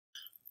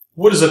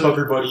What is up,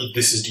 everybody?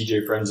 This is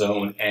DJ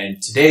Friendzone, and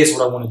today is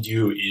what I want to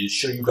do is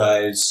show you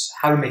guys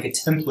how to make a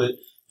template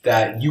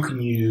that you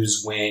can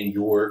use when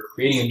you're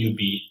creating a new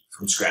beat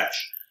from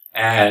scratch.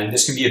 And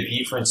this can be a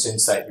beat, for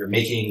instance, that you're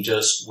making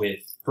just with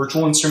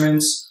virtual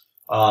instruments,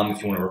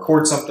 if you want to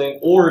record something,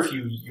 or if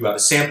you have a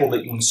sample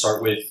that you want to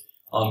start with.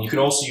 You can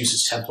also use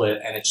this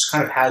template, and it just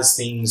kind of has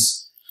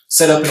things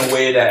set up in a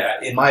way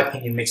that, in my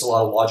opinion, makes a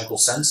lot of logical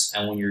sense.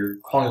 And when you're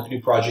calling up a new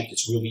project,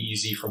 it's really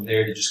easy from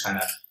there to just kind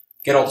of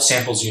get all the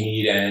samples you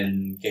need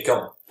and get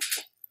going.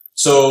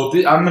 So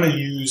I'm going to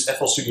use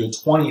FL Studio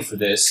 20 for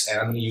this, and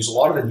I'm going to use a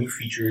lot of the new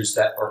features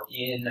that are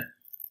in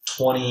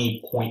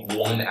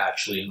 20.1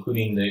 actually,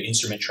 including the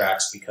instrument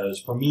tracks, because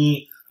for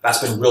me, that's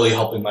been really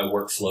helping my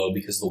workflow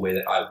because of the way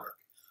that I work.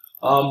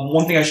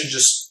 One thing I should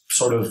just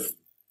sort of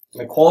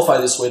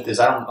qualify this with is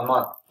I'm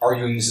not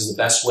arguing this is the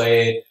best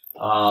way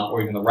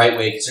or even the right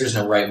way, because there's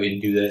no right way to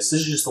do this.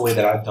 This is just the way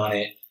that I've done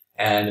it.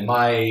 And in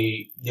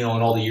in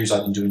all the years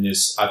I've been doing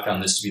this, I've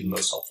found this to be the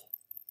most helpful.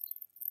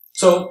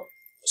 So,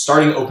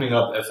 opening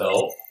up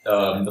FL,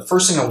 the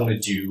first thing I want to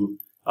do,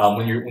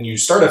 when you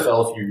start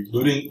FL, if you're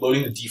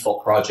loading the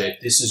default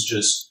project, this is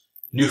just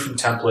new from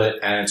template,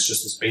 and it's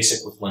just this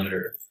basic with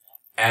limiter.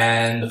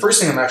 And the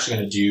first thing I'm actually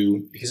going to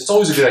do, because it's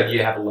always a good idea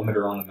to have a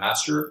limiter on the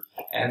master,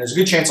 and there's a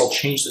good chance I'll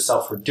change this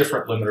out for a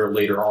different limiter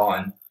later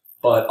on,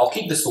 but I'll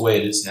keep this the way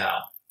it is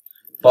now.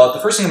 But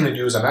the first thing I'm going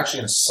to do is I'm actually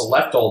going to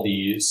select all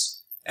these,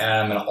 and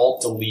I'm going to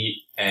Alt-Delete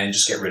and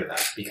just get rid of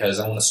that, because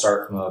I want to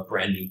start from a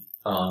brand new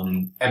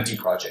empty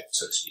project,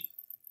 so to speak.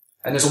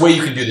 And there's a way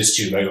you can do this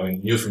too, by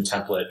going new from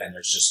template, and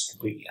there's just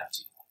completely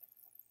empty.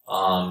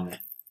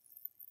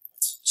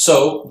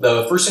 So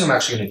the first thing I'm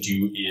actually going to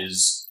do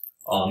is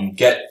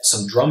get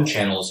some drum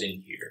channels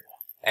in here.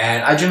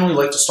 And I generally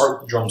like to start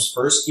with the drums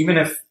first, even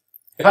if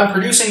I'm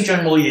producing,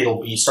 generally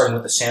it'll be starting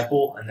with the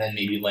sample and then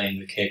maybe laying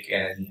the kick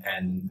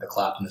and the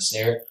clap and the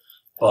snare.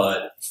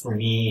 But for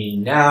me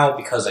now,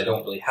 because I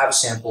don't really have a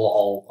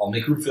sample, I'll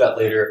make room for that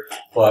later,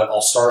 but I'll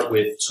start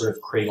with sort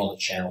of creating all the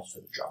channels for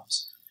the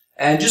drums.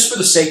 And just for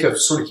the sake of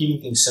sort of keeping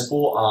things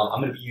simple,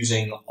 I'm going to be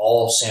using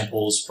all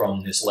samples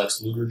from this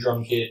Lex Luger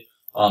drum kit,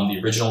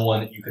 the original one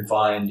that you can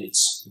find.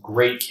 It's a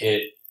great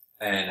kit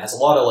and has a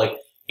lot of like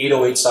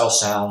 808 style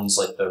sounds,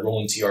 like the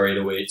Rolling TR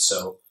 808.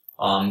 So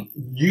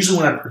usually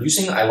when I'm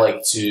producing, I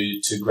like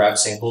to grab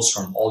samples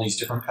from all these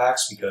different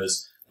packs,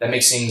 because that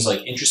makes things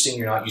like interesting.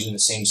 You're not using the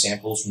same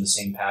samples from the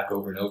same pack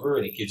over and over,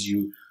 and it gives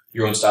you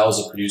your own style as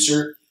a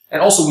producer.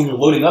 And also, when you're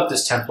loading up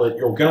this template,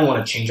 you're going to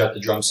want to change out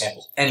the drum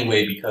samples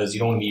anyway, because you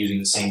don't want to be using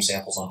the same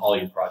samples on all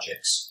your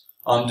projects,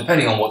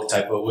 depending on what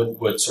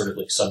sort of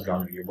like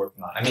subgenre you're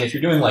working on. I mean, if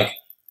you're doing like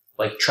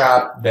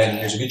trap, then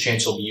there's a good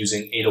chance you'll be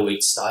using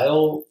 808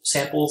 style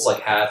samples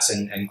like hats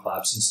and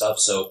claps and stuff.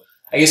 So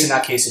I guess in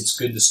that case, it's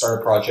good to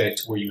start a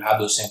project where you have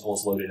those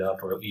samples loaded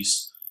up, or at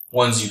least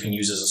ones you can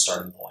use as a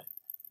starting point.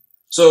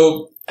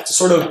 So to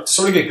sort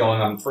of get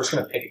going, I'm first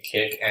going to pick a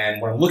kick, and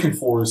what I'm looking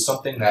for is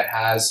something that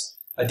has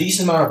a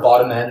decent amount of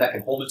bottom end that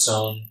can hold its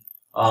own.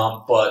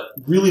 But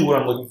really, what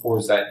I'm looking for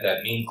is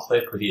that main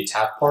click or the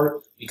attack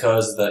part,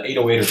 because the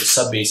 808 or the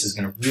sub bass is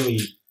going to really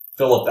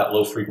fill up that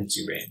low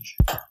frequency range.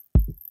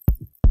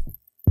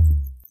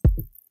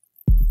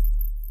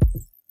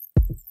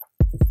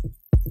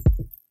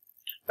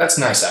 That's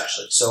nice,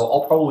 actually. So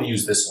I'll probably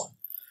use this one.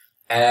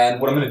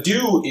 And what I'm going to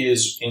do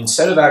is,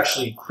 instead of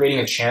actually creating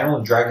a channel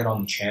and dragging it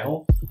on the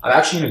channel, I'm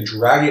actually going to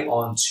drag it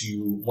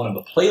onto one of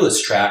the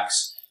playlist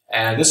tracks.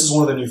 And this is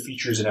one of the new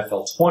features in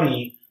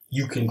FL20.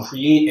 You can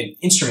create an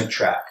instrument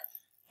track.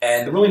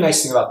 And the really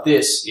nice thing about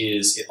this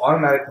is it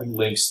automatically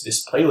links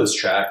this playlist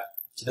track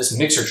to this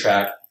mixer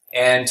track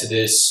and to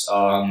this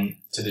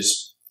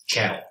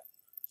channel.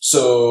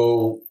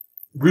 So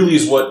really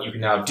is what you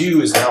can now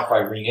do is, now if I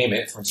rename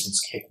it, for instance,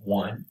 kick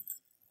 1,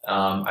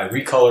 I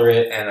recolor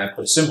it and I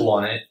put a symbol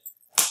on it,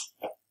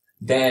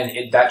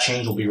 then that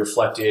change will be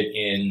reflected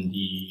in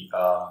the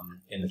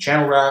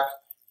channel rack,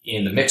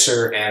 in the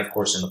mixer, and of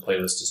course in the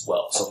playlist as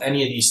well. So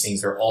any of these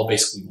things, they're all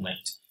basically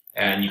linked.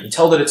 And you can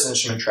tell that it's an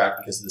instrument track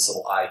because of this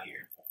little eye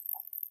here.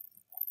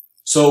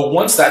 So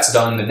once that's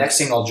done, the next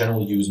thing I'll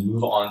generally do is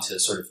move on to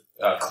sort of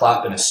a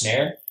clap and a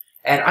snare.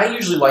 And I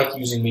usually like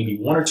using maybe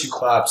 1 or 2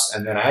 claps,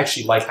 and then I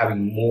actually like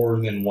having more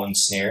than 1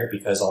 snare,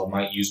 because I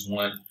might use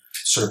one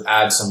sort of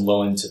add some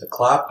low end to the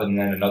clap, and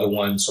then another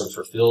one sort of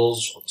for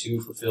fills, or 2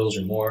 for fills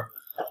or more.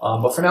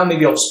 But for now,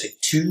 maybe I'll just pick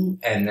 2,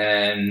 and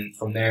then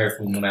from there, if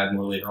we want to add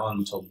more later on,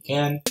 we totally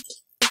can.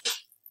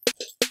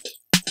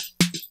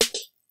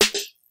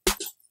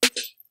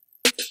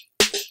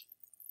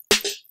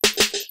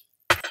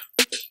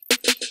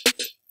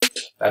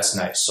 That's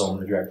nice. So I'm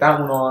going to drag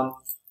that one on.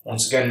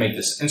 Once again, make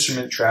this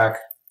instrument track,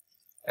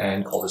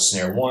 and call this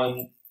snare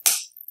 1,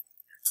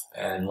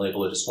 and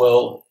label it as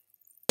well.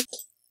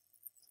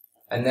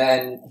 And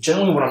then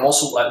generally when I'm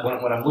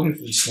looking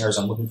for these snares,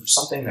 I'm looking for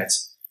something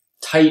that's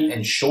tight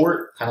and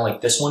short, kind of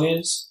like this one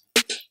is.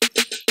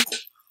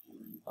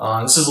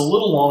 This is a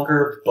little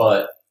longer,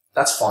 but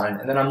that's fine.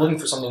 And then I'm looking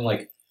for something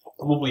like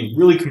probably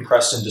really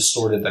compressed and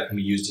distorted that can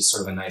be used as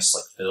sort of a nice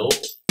like fill.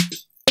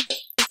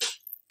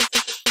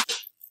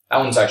 That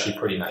one's actually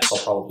pretty nice. I'll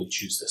probably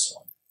choose this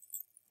one.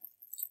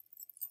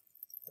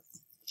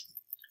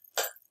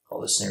 Call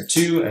this snare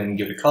 2 and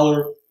give it a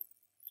color.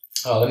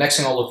 The next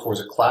thing I'll look for is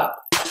a clap.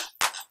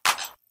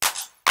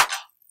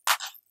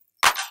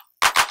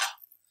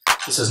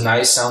 This is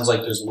nice. Sounds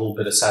like there's a little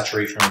bit of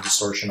saturation or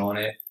distortion on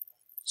it.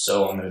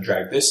 So I'm going to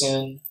drag this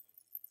in.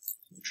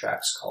 The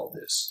track's called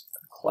this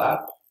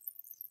clap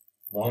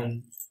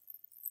 1.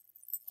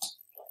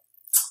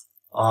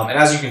 And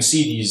as you can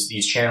see,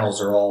 these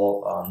channels are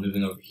all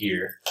moving over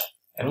here.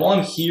 And while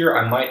I'm here,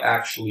 I might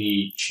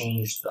actually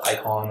change the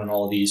icon on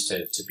all of these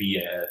to be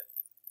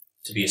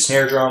a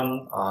snare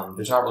drum.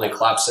 There's not really a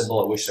clap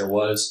symbol. I wish there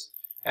was.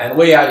 And the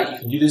way you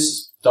can do this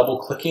is double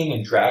clicking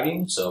and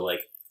dragging. So like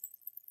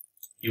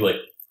you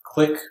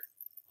click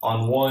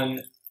on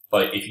one,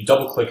 but if you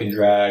double click and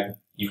drag,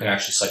 you can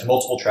actually select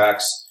multiple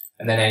tracks,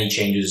 and then any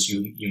changes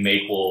you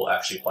make will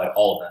actually apply to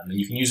all of them. And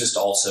you can use this to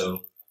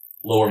also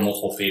lower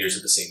multiple faders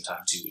at the same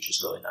time too, which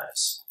is really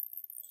nice.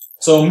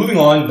 So moving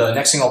on, the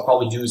next thing I'll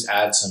probably do is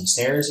add some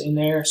snares in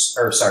there,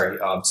 or sorry,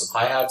 some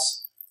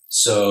hi-hats.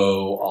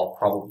 So I'll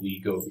probably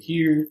go over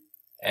here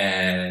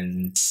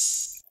and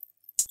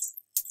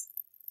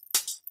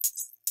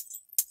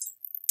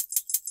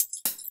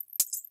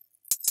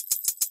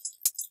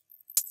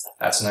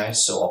that's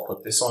nice. So I'll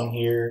put this on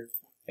here,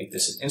 make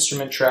this an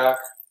instrument track,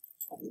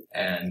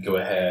 and go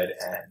ahead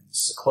and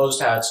this is a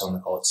closed hat, so I'm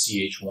gonna call it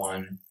CH1,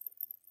 and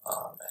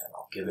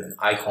I'll give it an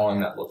icon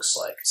that looks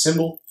like a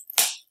symbol.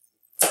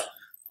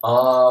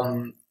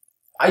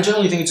 I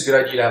generally think it's a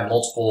good idea to have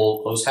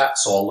multiple closed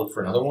hats, so I'll look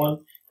for another one.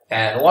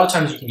 And a lot of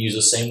times you can use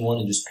the same one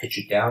and just pitch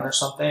it down or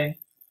something.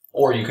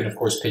 Or you can, of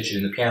course, pitch it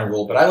in the piano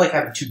roll. But I like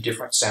having two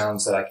different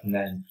sounds that I can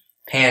then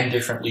pan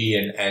differently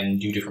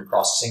and do different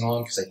processing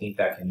on, because I think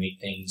that can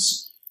make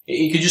things...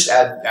 It could just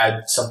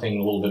add something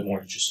a little bit more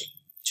interesting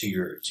to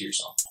your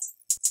song.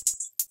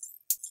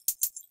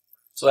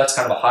 So that's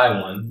kind of a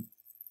high one.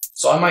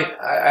 So I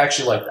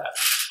actually like that.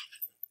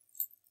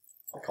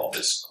 I call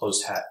this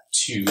closed hat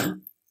 2.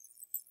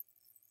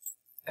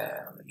 And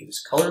I'm going to give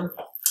this color.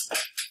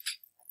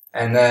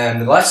 And then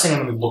the last thing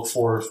I'm going to look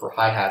for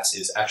hi-hats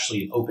is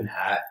actually an open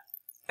hat.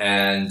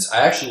 And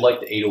I actually like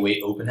the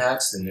 808 open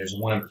hats. And there's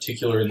one in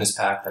particular in this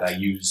pack that I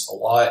use a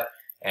lot.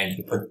 And you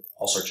can put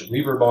all sorts of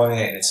reverb on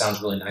it, and it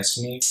sounds really nice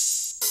to me.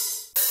 It's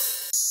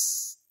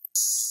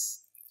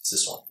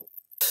this one.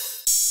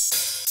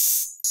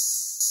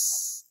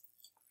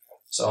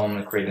 So I'm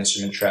going to create an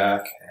instrument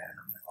track, and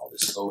I'm going to call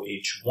this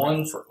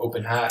OH1 for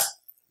open hat.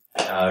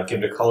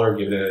 Give it a color,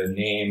 give it a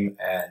name,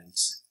 and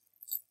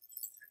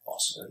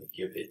also going to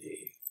give it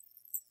a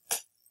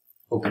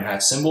open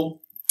hat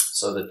symbol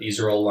so that these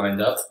are all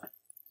lined up.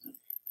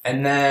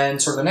 And then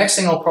sort of the next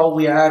thing I'll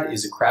probably add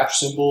is a crash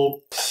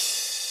symbol.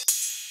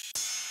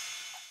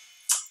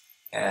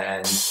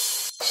 And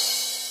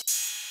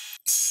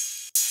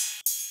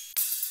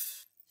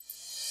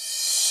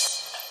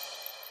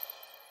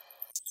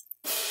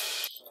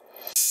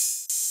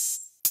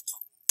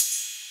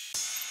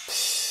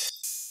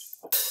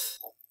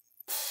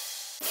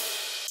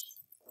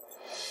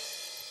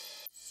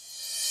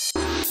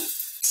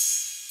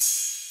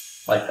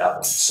like that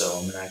one. So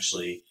I'm going to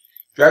actually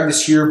drag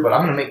this here, but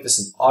I'm going to make this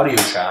an audio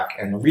track.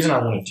 And the reason I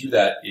want to do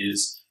that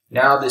is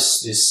now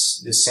this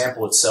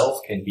sample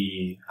itself can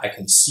be, I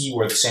can see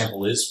where the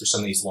sample is for some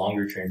of these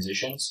longer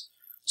transitions.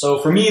 So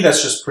for me,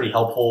 that's just pretty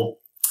helpful,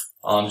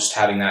 just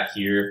having that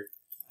here.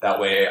 That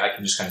way I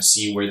can just kind of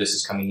see where this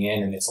is coming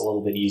in, and it's a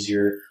little bit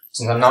easier.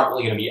 Since I'm not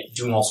really going to be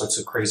doing all sorts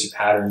of crazy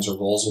patterns or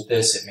rolls with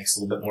this, it makes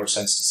a little bit more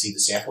sense to see the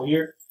sample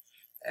here.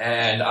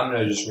 And I'm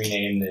going to just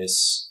rename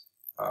this,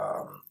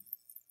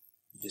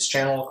 this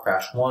channel,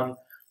 Crash 1.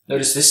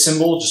 Notice this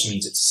symbol just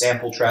means it's a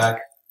sample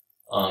track.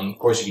 Of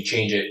course, you can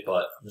change it,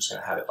 but I'm just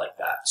going to have it like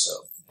that. So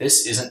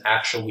this isn't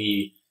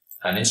actually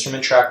an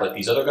instrument track like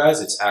these other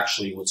guys. It's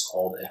actually what's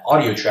called an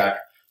audio track.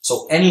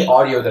 So any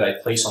audio that I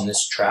place on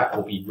this track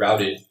will be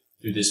routed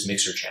through this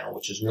mixer channel,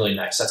 which is really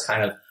nice. That's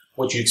kind of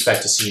what you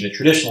expect to see in a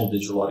traditional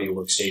digital audio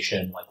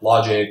workstation like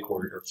Logic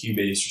or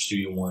Cubase or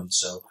Studio One.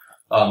 So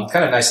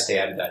kind of nice that they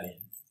added that in.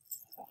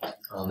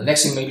 The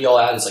next thing maybe I'll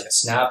add is like a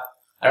snap.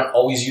 I don't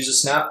always use a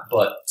snap,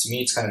 but to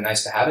me it's kind of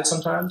nice to have it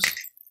sometimes.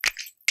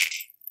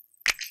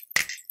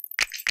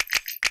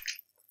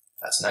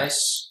 That's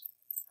nice.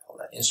 Call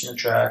that instrument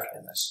track,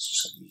 and this is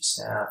just going to be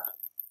snap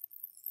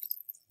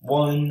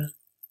 1.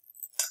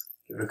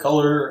 Give it a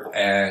color,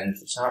 and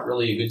it's not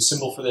really a good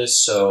symbol for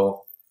this,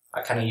 so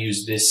I kind of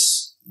use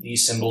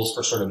these symbols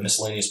for sort of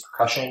miscellaneous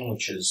percussion,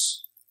 which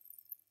is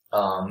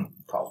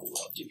probably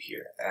what I'll do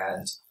here.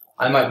 And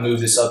I might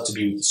move this up to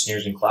be with the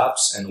snares and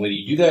claps, and the way that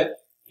you do that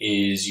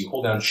is you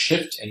hold down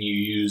Shift and you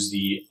use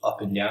the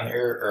up and down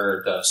arrow,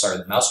 or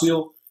the mouse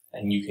wheel,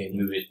 and you can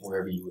move it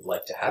wherever you would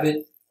like to have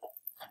it.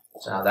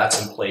 So now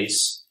that's in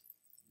place.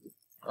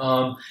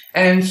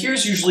 And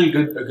here's usually a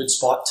good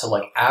spot to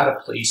like add a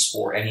place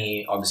for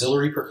any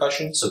auxiliary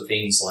percussion. So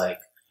things like,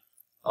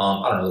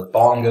 I don't know, the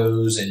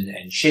bongos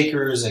and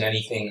shakers and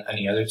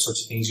any other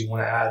sorts of things you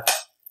want to add.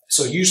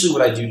 So usually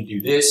what I do to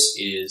do this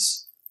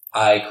is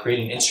I create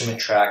an instrument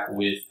track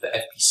with the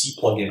FPC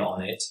plugin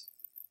on it.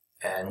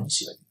 And let me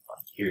see if I can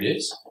find it. Here it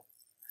is.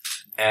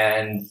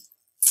 And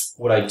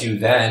what I do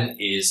then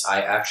is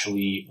I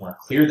actually want to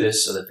clear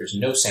this so that there's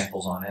no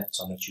samples on it.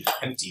 So I'm going to choose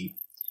empty.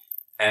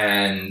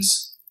 And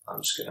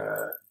I'm just going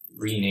to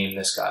rename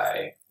this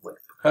guy with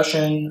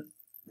percussion.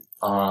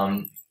 It's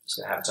going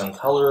to have its own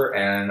color,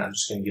 and I'm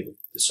just going to give it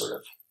this sort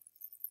of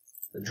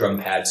the drum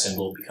pad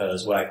symbol,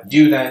 because what I can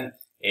do then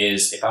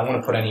is if I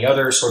want to put any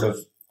other sort of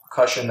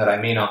percussion that I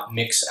may not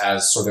mix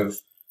as sort of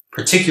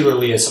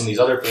particularly as some of these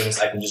other things,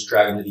 I can just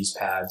drag into these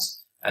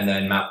pads and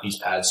then map these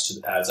pads to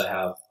the pads I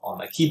have on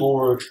my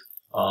keyboard,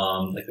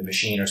 like the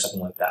machine or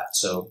something like that.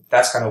 So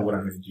that's kind of what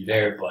I'm going to do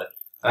there, but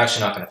I'm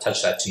actually not going to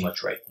touch that too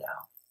much right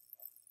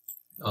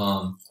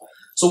now.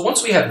 So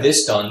once we have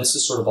this done, this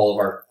is sort of all of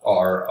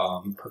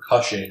our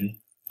percussion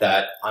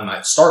that I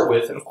might start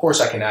with, and of course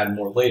I can add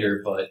more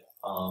later, but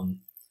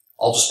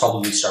I'll just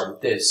probably start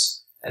with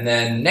this. And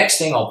then next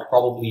thing I'll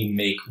probably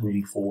make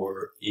room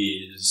for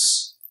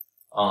is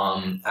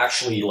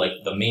actually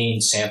like the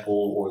main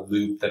sample or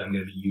loop that I'm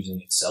going to be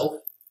using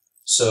itself.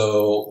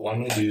 So what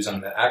I'm going to do is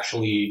I'm going to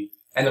actually,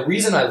 and the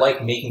reason I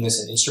like making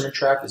this an instrument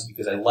track is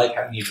because I like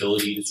having the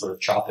ability to sort of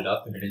chop it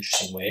up in an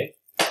interesting way.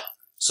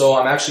 So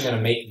I'm actually going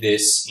to make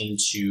this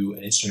into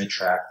an instrument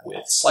track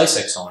with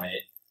SliceX on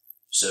it.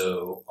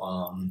 So,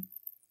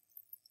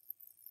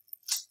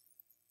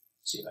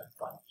 see if I can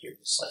find it here,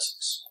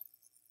 SliceX.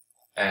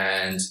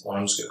 And what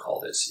I'm just going to call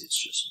this is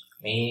just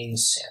main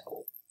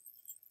sample.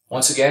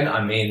 Once again,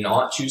 I may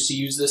not choose to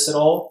use this at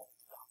all,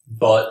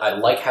 but I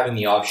like having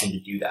the option to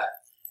do that.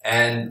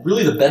 And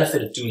really the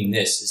benefit of doing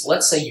this is,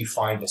 let's say you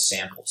find a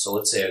sample. So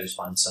let's say I just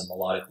find some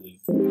melodic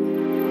loop.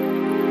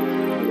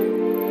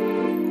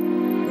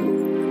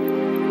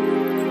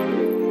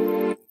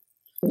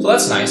 So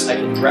that's nice. I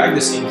can drag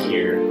this in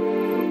here,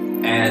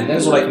 and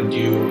then what I can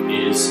do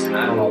is, and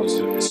I don't always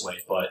do it this way,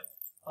 but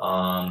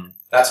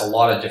that's a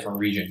lot of different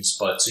regions,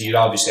 but so you'd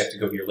obviously have to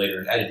go here later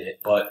and edit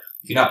it, but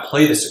you can now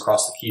play this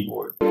across the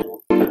keyboard.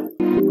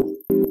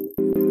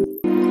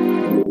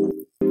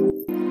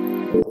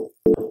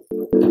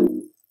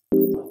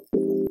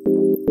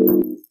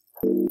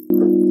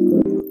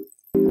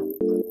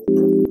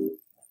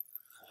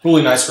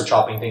 Really nice for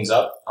chopping things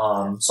up.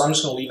 So I'm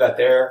just going to leave that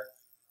there.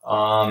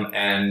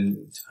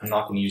 And I'm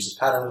not going to use this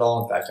pattern at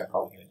all. In fact, I'm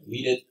probably going to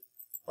delete it.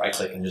 Right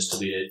click and just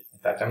delete it. In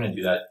fact, I'm going to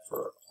do that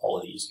for all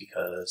of these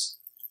because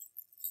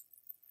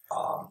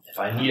if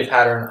I need a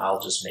pattern,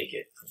 I'll just make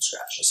it from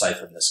scratch, aside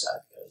from this guy,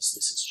 because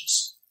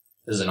this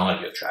is an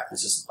audio track.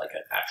 This isn't like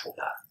an actual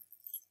pattern.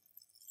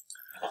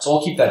 So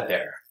I'll keep that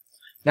there.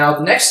 Now,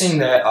 the next thing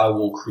that I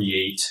will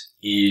create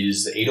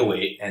is the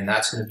 808, and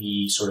that's going to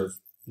be sort of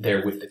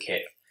there with the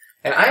kick.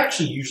 And I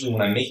actually usually,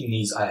 when I'm making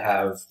these, I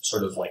have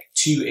sort of like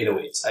two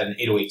 808s. I have an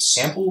 808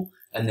 sample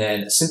and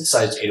then a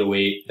synthesized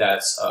 808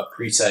 that's a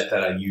preset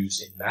that I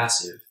use in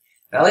Massive.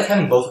 And I like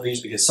having both of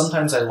these because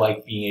sometimes I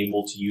like being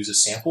able to use a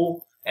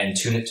sample and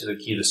tune it to the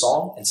key of the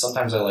song, and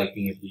sometimes I like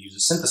being able to use a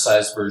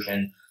synthesized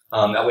version.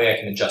 That way I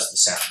can adjust the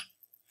sound.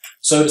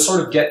 So to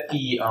sort of get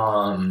the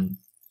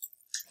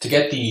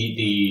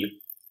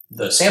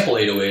sample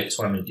 808,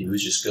 what I'm going to do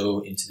is just go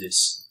into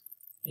this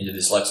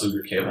Lex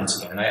Luger kit once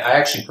again. And I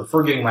actually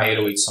prefer getting my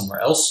 808 somewhere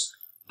else,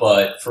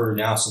 but for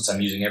now, since I'm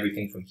using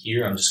everything from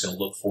here, I'm just going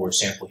to look for a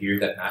sample here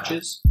that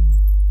matches.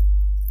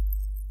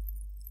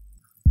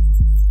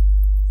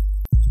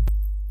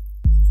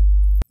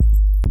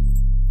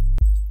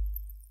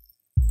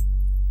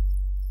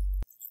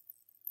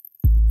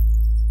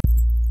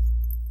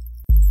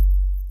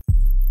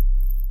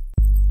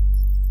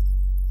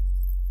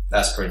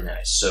 That's pretty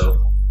nice.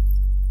 So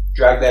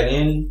drag that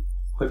in,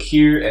 click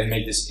here, and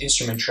make this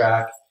instrument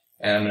track.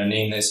 And I'm going to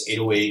name this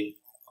 808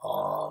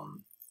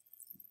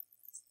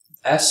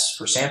 S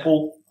for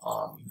sample.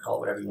 You can call it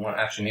whatever you want.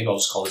 Actually, maybe I'll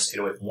just call this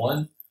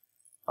 808-1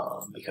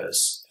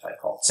 because if I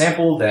call it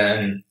sample,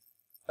 then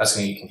that's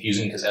going to be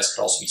confusing because S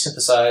could also be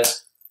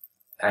synthesized.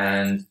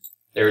 And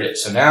there it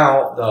is. So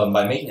now,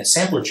 by making a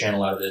sampler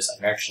channel out of this, I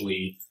can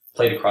actually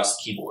play it across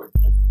the keyboard.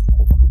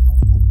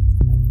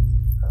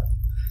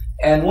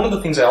 And one of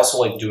the things I also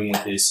like doing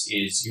with this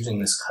is using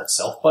this cut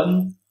self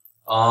button.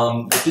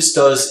 What this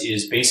does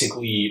is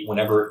basically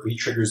whenever it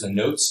re-triggers the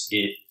notes,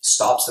 it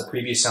stops the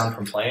previous sound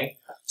from playing.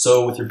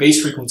 So with your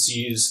bass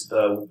frequencies,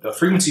 the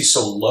frequency is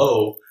so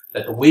low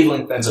that the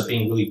wavelength ends up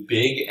being really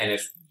big, and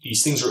if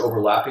these things are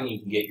overlapping,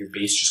 you can get your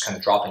bass just kind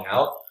of dropping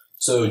out.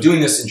 So doing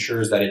this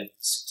ensures that it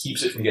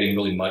keeps it from getting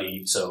really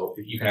muddy, so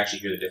you can actually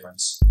hear the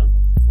difference.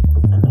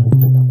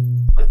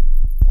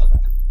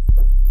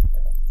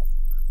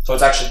 So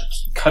it's actually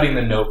cutting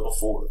the note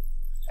before.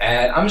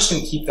 And I'm just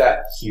going to keep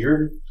that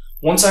here.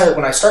 When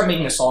I start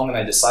making a song and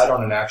I decide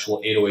on an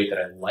actual 808 that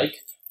I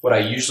like, what I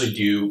usually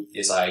do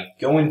is I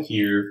go in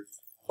here,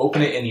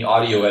 open it in the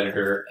audio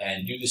editor,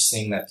 and do this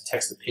thing that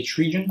detects the pitch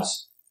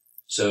regions.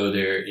 So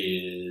there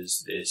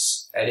is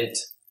this edit,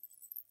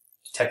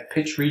 detect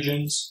pitch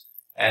regions,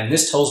 and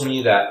this tells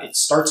me that it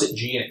starts at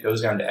G and it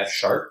goes down to F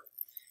sharp.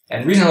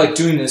 And the reason I like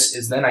doing this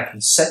is then I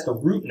can set the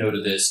root note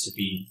of this to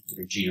be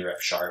either G or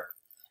F sharp.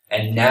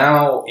 And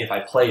now if I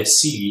play a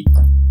C,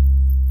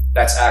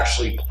 that's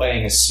actually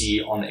playing a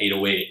C on the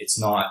 808. It's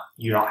not,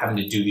 you're not having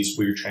to do these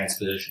weird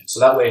transpositions.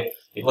 So that way,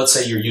 if let's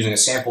say you're using a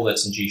sample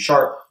that's in G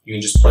sharp, you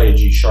can just play a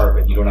G sharp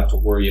and you don't have to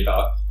worry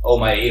about, oh,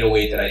 my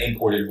 808 that I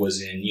imported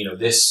was in,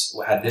 this,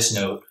 had this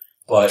note,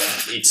 but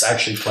it's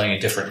actually playing a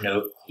different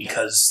note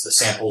because the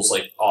sample's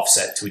like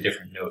offset to a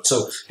different note.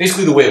 So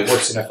basically the way it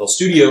works in FL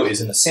Studio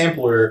is in the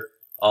sampler,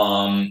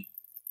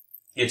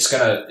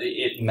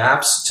 it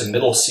maps to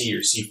middle C or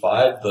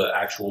C5, the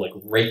actual like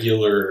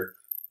regular,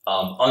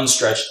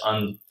 unstretched,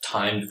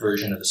 untimed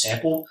version of the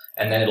sample,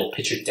 and then it'll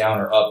pitch it down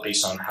or up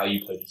based on how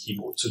you play the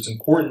keyboard. So it's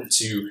important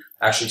to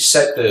actually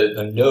set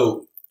the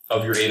note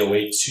of your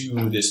 808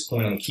 to this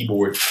point on the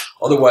keyboard.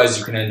 Otherwise,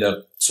 you can end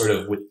up sort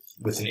of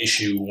with an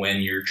issue when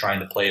you're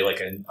trying to play like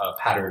a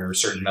pattern or a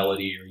certain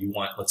melody, or you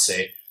want, let's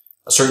say,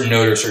 a certain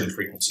note or a certain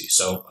frequency.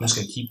 So I'm just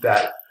going to keep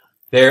that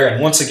there.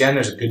 And once again,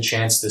 there's a good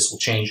chance this will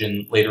change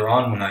in later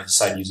on when I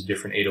decide to use a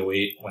different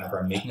 808 whenever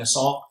I'm making a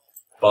song.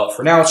 But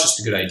for now, it's just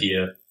a good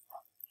idea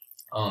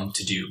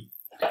to do.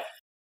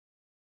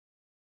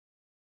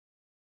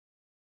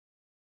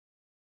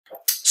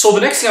 So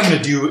the next thing I'm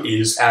going to do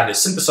is add a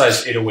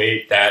synthesized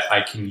 808 that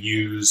I can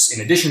use in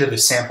addition to the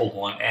sampled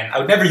one. And I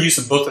would never use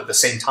them both at the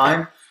same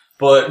time,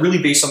 but really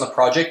based on the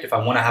project, if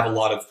I want to have a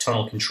lot of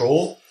tonal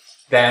control,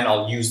 then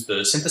I'll use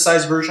the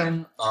synthesized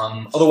version.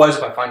 Otherwise,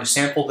 if I find a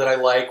sample that I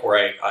like, or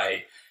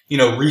I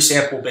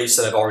resample bass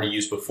that I've already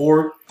used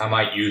before, I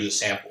might use a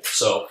sample.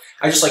 So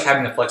I just like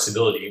having the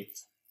flexibility.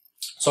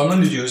 So what I'm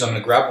going to do is I'm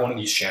going to grab one of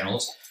these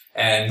channels,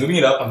 and moving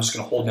it up, I'm just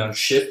going to hold down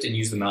Shift and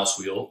use the mouse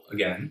wheel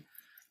again.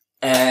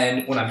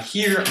 And when I'm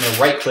here, I'm going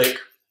to right click,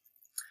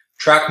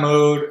 track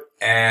mode,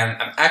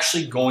 and I'm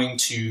actually going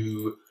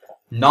to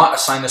not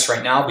assign this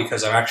right now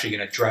because I'm actually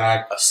going to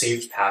drag a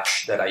saved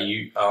patch that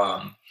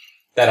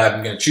that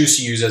I'm going to choose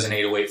to use as an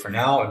 808 for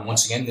now. And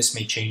once again, this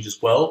may change as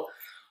well,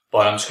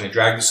 but I'm just going to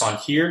drag this on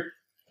here,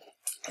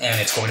 and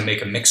it's going to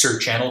make a mixer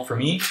channel for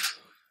me.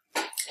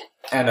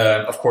 And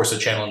of course a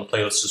channel in the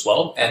playlist as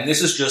well. And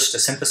this is just a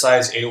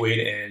synthesized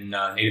 808 in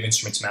Native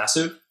Instruments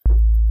Massive.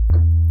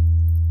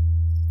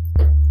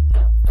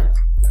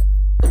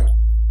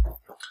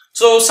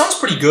 So it sounds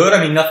pretty good.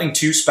 I mean, nothing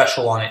too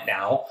special on it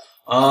now.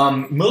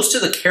 Most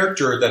of the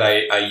character that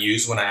I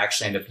use when I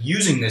actually end up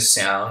using this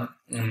sound,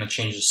 and I'm going to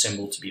change the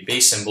symbol to be a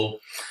bass symbol,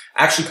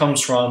 actually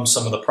comes from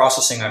some of the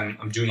processing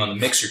I'm doing on the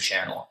mixer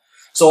channel.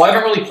 So I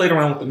haven't really played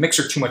around with the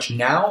mixer too much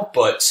now,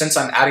 but since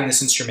I'm adding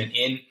this instrument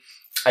in,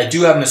 I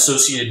do have an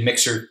associated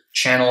mixer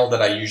channel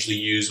that I usually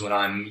use when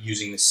I'm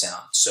using this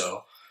sound.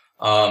 So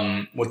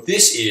what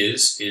this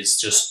is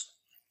just,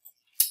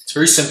 it's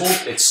very simple.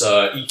 It's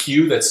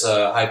EQ that's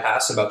high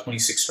pass, about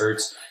 26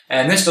 hertz.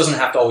 And this doesn't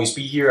have to always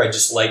be here. I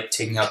just like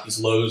taking out these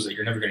lows that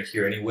you're never going to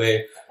hear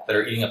anyway, that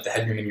are eating up the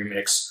headroom in your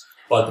mix.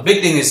 But the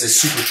big thing is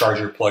this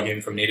supercharger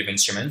plugin from Native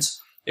Instruments.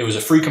 It was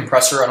a free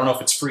compressor. I don't know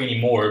if it's free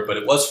anymore, but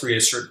it was free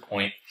at a certain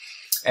point.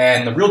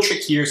 And the real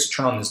trick here is to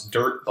turn on this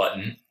dirt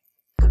button.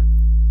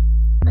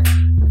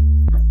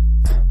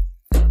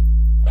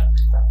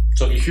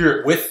 So if you hear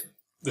it with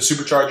the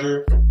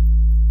supercharger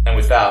and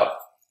without,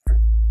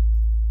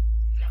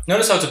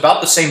 notice how it's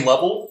about the same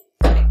level,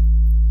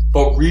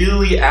 but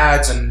really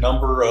adds a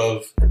number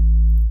of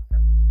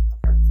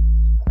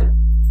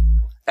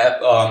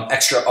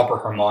extra upper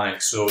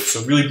harmonics. So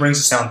it really brings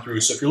the sound through.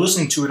 So if you're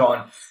listening to it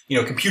on,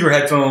 computer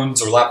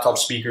headphones or laptop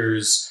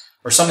speakers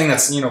or something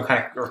that's,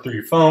 or through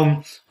your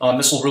phone,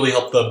 this will really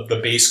help the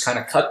bass kind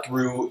of cut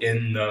through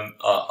in the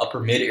upper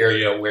mid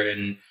area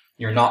wherein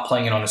you're not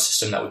playing it on a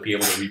system that would be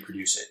able to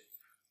reproduce it.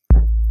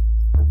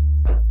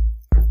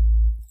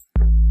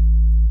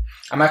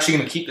 I'm actually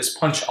going to keep this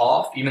punch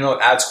off, even though it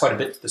adds quite a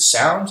bit to the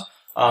sound.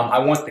 I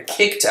want the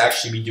kick to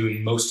actually be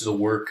doing most of the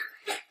work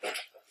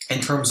in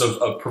terms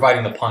of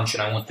providing the punch,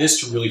 and I want this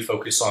to really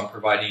focus on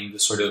providing the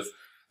sort of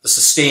the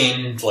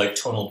sustained, like,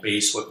 tonal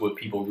bass, what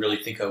people really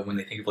think of when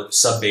they think of like a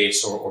sub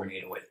bass or an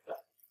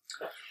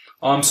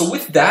 808. So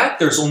with that,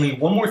 there's only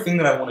one more thing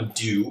that I want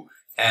to do,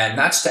 and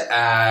that's to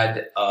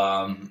add,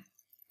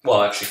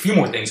 well, actually a few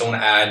more things. I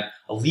want to add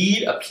a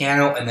lead, a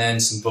piano, and then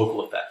some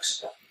vocal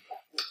effects.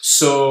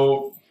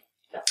 So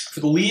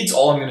for the leads,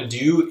 all I'm going to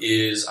do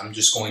is I'm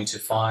just going to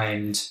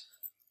find,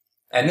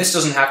 and this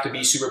doesn't have to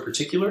be super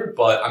particular,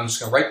 but I'm just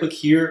going to right click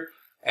here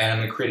and I'm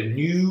going to create a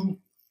new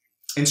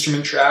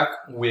instrument track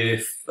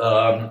with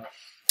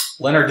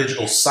Leonard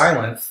Digital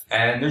Sylenth,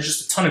 and there's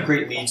just a ton of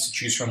great leads to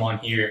choose from on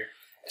here.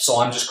 So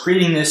I'm just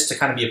creating this to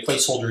kind of be a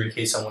placeholder in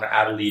case I want to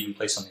add a lead and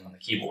play something on the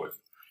keyboard.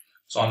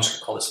 So I'm just going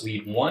to call this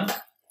lead 1,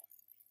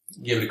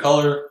 give it a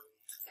color,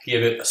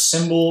 give it a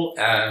symbol,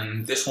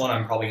 and this one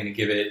I'm probably going to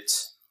give it,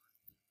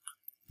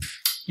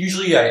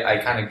 usually I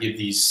kind of give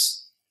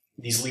these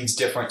leads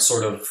different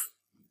sort of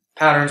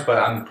patterns, but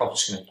I'm probably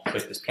just going to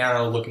click this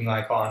piano looking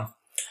icon.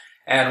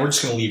 And we're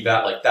just going to leave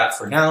that like that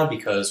for now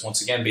because,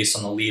 once again, based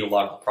on the lead, a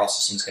lot of the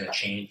processing is going to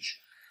change.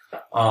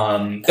 Then what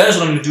I'm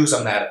going to do is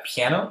I'm going to add a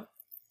piano.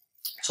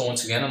 So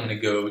once again, I'm going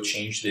to go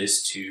change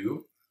this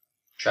to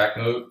track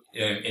mode,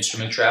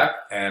 instrument track,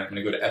 and I'm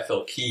going to go to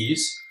FL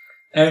keys.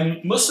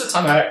 And most of the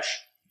time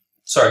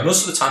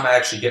I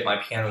actually get my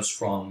pianos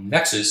from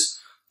Nexus,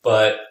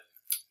 but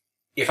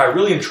if I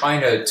really am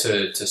trying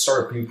to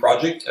start a new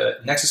project,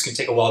 Nexus can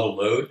take a while to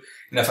load.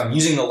 And if I'm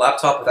using the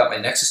laptop without my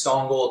Nexus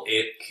dongle,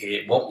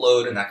 it won't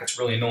load, and that gets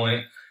really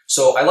annoying.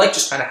 So I like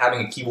just kind of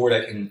having a keyboard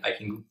that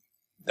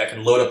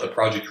can load up the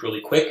project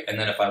really quick. And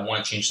then if I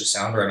want to change the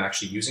sound or I'm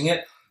actually using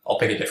it, I'll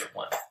pick a different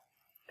one.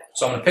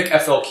 So I'm going to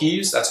pick FL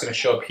keys. That's going to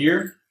show up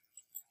here.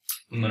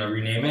 I'm going to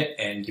rename it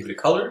and give it a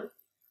color.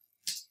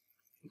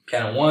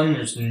 Piano 1,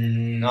 there's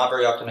not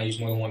very often I use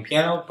more than one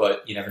piano,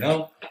 but you never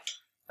know.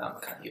 I'm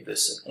going to kind of give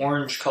this an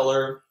orange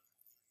color.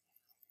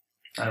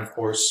 And of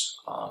course,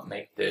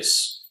 make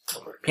this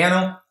over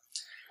piano.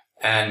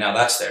 And now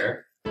that's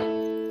there.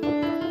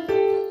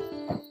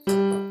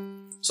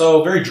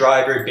 So very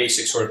dry, very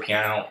basic sort of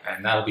piano,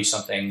 and that'll be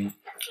something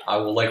I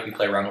will likely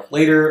play around with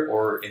later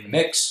or in the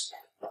mix.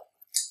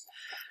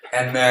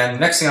 And then the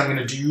next thing I'm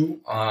going to do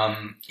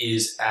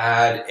is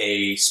add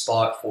a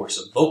spot for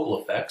some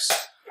vocal effects.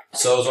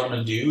 So what I'm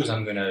going to do is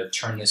I'm going to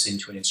turn this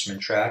into an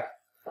instrument track,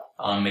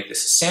 make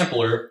this a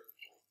sampler.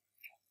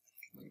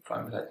 Let me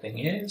find where that thing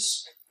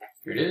is.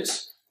 Here it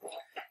is.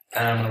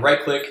 And I'm going to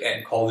right click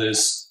and call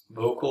this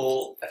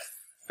Vocal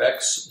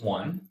Effects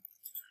 1.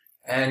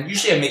 And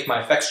usually I make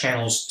my effects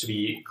channels to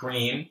be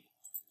green,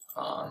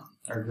 or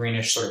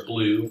greenish sort of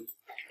blue,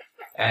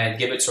 and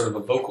give it sort of a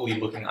vocally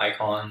looking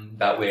icon.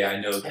 That way I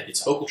know that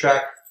it's a vocal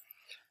track.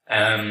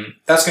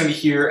 That's going to be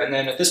here, and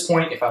then at this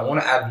point, if I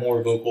want to add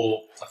more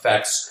vocal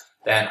effects,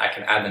 then I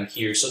can add them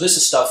here. So this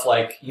is stuff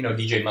like, you know,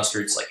 DJ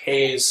Mustard's like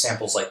haze,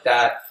 samples like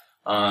that.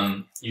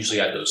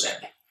 Usually add those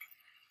in.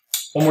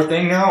 One more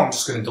thing now, I'm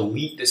just going to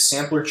delete this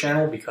sampler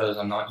channel because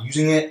I'm not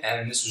using it,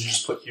 and this was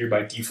just put here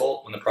by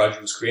default when the project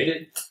was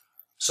created.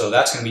 So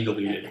that's going to be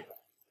deleted.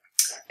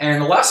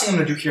 And the last thing I'm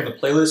going to do here in the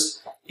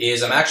playlist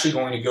is I'm actually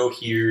going to go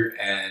here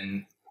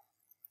and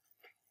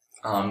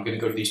I'm going to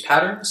go to these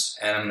patterns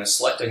and I'm going to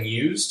select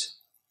unused,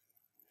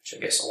 which I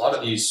guess a lot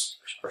of these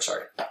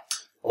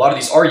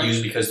are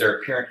used because they're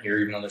apparent here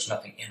even though there's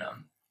nothing in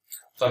them.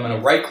 So I'm going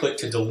to right click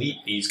to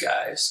delete these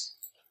guys.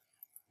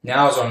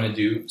 Now what I'm going to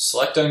do,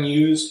 select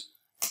unused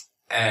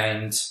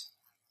and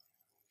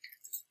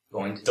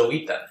going to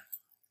delete them.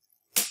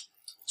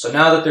 So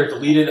now that they're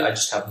deleted, I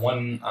just have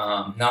one,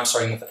 now I'm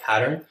starting with a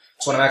pattern.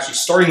 So when I'm actually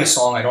starting a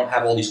song, I don't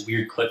have all these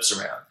weird clips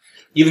around.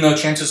 Even though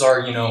chances are,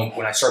 you know,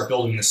 when I start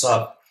building this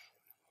up,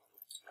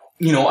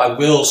 you know, I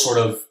will sort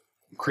of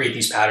create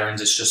these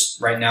patterns. It's just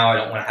right now I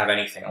don't want to have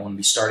anything. I want to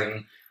be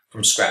starting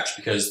from scratch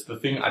because the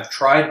thing, I've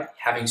tried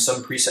having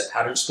some preset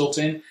patterns built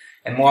in,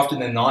 and more often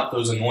than not,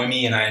 those annoy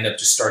me and I end up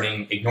just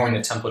ignoring the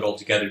template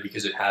altogether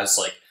because it has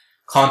like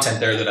content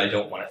there that I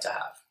don't want it to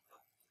have.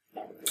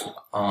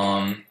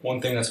 One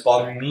thing that's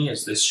bothering me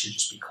is this should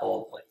just be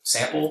called like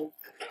sample.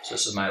 So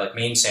this is my like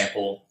main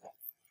sample,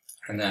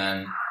 and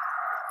then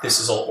this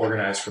is all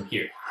organized from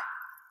here.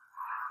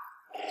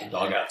 The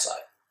dog outside.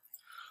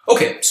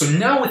 Okay, so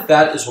now with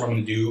that is what I'm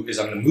going to do is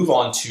I'm going to move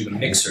on to the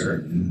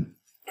mixer.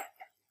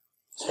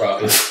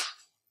 Probably.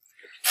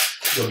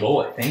 Good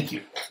boy, thank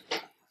you.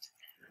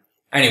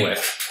 Anyway,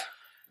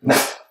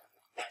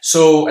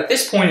 so at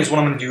this point is what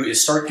I'm going to do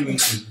is start doing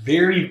some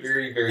very,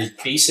 very, very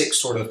basic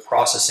sort of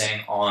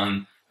processing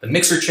on the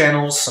mixer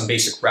channels, some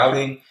basic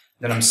routing,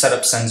 then I'm going to set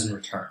up sends and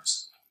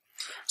returns.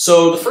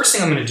 So the first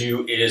thing I'm going to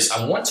do is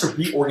I want to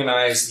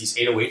reorganize these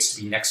 808s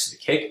to be next to the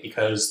kick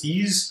because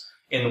these,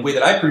 in the way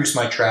that I produce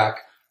my track,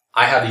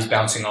 I have these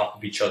bouncing off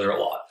of each other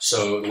a lot.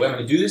 So the way I'm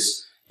going to do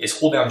this is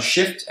hold down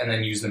Shift and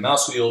then use the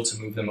mouse wheel to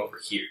move them over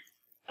here.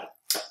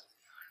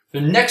 The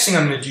next thing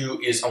I'm going to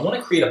do is I want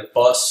to create a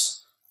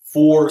bus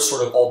for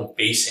sort of all the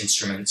bass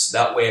instruments.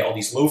 That way all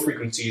these low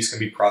frequencies can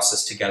be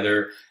processed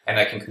together and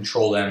I can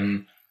control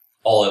them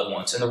all at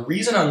once. And the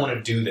reason I want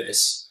to do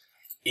this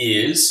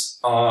is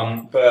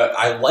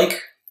I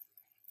like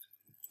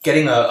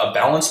getting a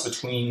balance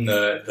between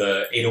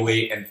the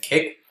 808 and the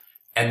kick.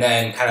 And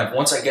then kind of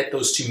once I get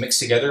those two mixed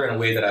together in a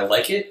way that I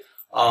like it,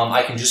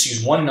 I can just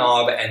use one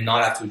knob and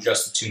not have to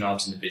adjust the two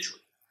knobs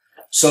individually.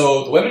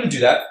 So the way I'm going to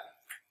do that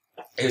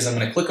is I'm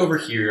going to click over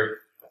here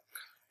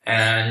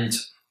and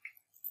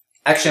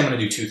actually I'm going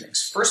to do two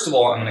things. First of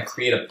all, I'm going to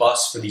create a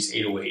bus for these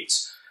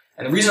 808s.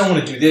 And the reason I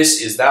want to do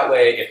this is that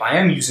way if I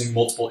am using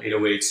multiple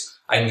 808s,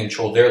 I can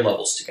control their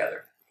levels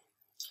together.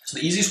 So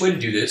the easiest way to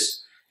do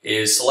this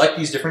is select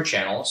these different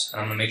channels,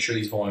 and I'm going to make sure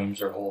these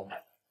volumes are all,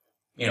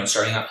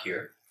 starting up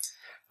here.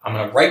 I'm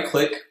going to right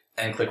click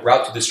and click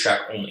route to this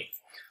track only.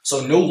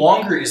 So no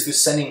longer is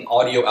this sending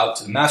audio out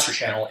to the master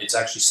channel, it's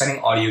actually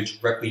sending audio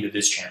directly to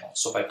this channel.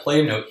 So if I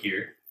play a note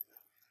here,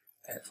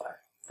 and if I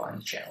find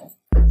the channel,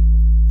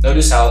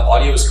 notice how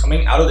audio is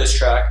coming out of this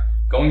track,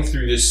 going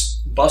through this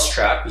bus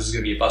track, this is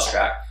going to be a bus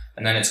track,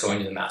 and then it's going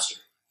to the master.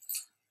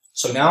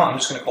 So now I'm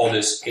just going to call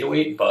this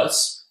 808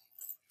 bus,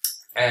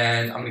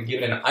 and I'm going to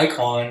give it an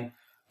icon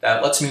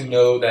that lets me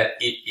know that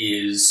it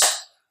is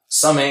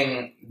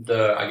summing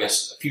a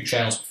few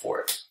channels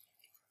before it.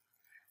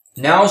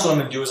 Now what I'm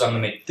going to do is I'm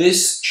going to make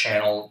this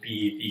channel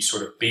be the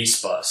sort of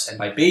bass bus. And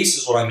by bass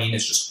is what I mean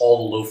is just all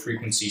the low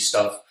frequency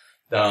stuff,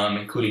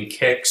 including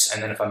kicks.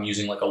 And then if I'm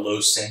using like a low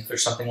synth or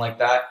something like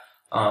that,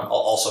 I'll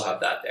also have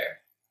that there.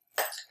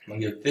 I'm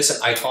going to give this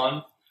an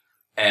icon.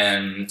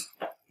 And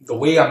the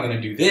way I'm going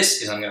to do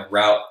this is I'm going to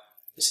route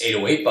this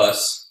 808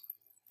 bus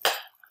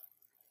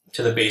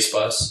to the bass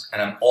bus. And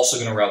I'm also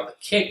going to route the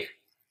kick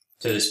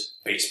to this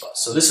bass bus.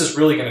 So this is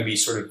really going to be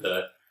sort of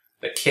the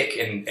kick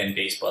and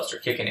bass bus, or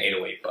kick and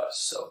 808 bus.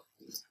 So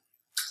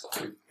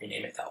I'll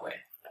rename it that way.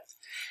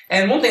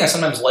 And one thing I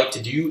sometimes like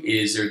to do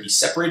is there are these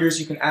separators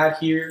you can add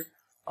here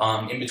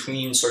in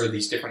between sort of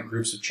these different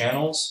groups of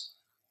channels,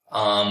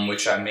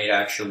 which I may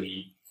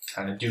actually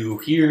kind of do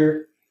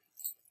here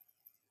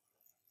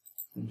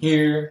and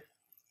here,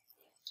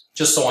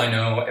 just so I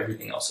know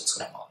everything else that's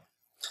going on.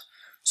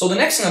 So the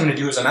next thing I'm going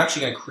to do is I'm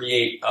actually going to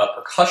create a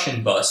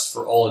percussion bus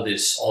for all of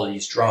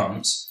these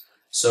drums.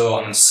 So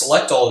I'm going to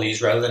select all of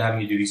these rather than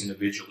having to do these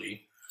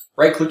individually.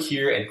 Right click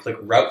here and click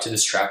route to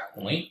this track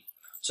only.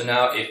 So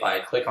now if I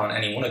click on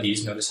any one of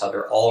these, notice how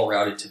they're all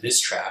routed to this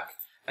track.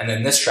 And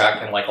then this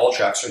track, and like all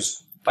tracks,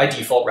 is by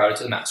default routed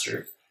to the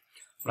master.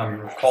 And I'm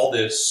going to call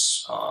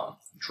this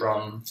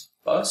drum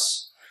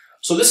bus.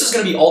 So this is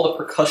going to be all the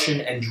percussion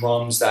and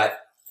drums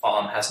that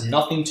has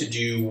nothing to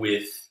do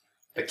with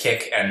the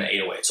kick and the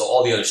 808. So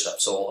all the other stuff.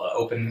 So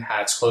open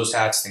hats, closed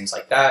hats, things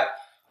like that.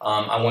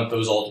 I want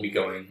those all to be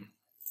going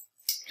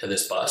to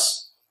this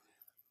bus,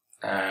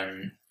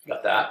 and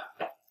got that.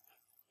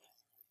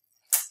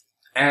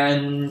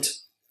 And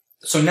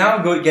so now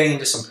I'm getting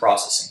into some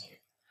processing here.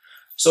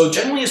 So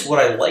generally is what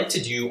I like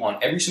to do on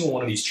every single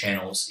one of these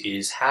channels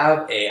is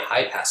have a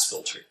high pass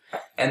filter.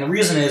 And the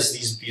reason is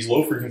these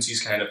low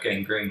frequencies can end up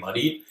getting very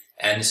muddy,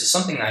 and this is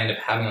something I end up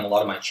having on a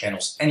lot of my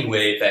channels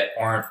anyway that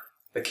aren't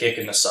the kick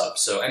and the sub.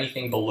 So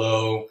anything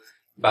below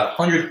about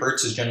 100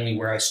 Hertz is generally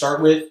where I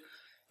start with,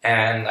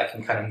 and I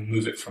can kind of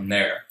move it from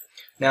there.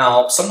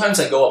 Now, sometimes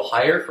I go up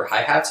higher for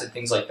hi-hats and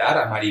things like that.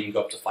 I might even go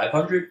up to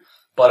 500.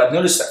 But I've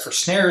noticed that for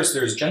snares,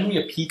 there's generally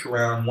a peak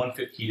around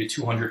 150 to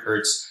 200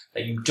 Hertz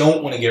that you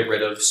don't want to get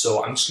rid of.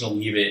 So I'm just going to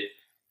leave it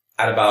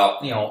at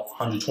about,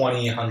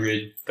 120,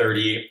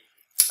 130, and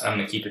I'm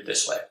going to keep it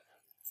this way.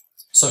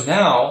 So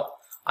now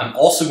I'm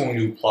also going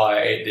to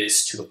apply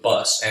this to the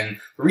bus. And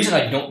the reason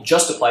I don't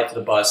just apply it to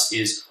the bus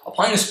is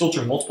applying this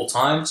filter multiple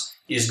times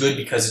is good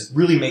because it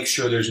really makes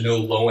sure there's no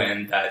low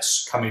end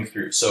that's coming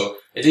through. So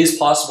it is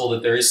possible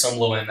that there is some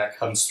low end that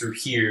comes through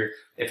here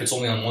if it's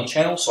only on one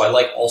channel. So I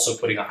like also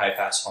putting a high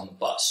pass on the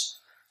bus.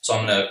 So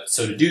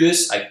to do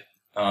this, I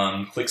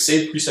click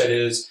Save Preset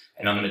As,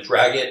 and I'm going to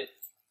drag it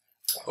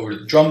over to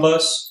the drum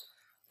bus,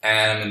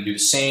 and I'm going to do the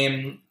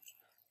same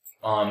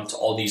to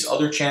all these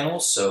other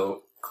channels.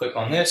 So click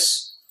on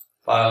this,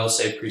 File,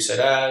 Save Preset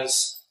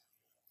As,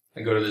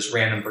 and go to this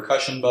random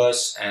percussion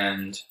bus,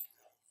 and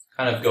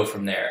kind of go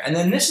from there. And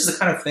then this is the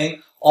kind of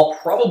thing, I'll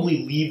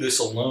probably leave this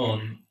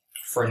alone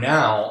for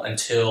now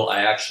until I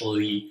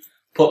actually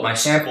put my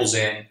samples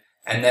in,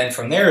 and then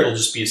from there it'll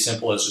just be as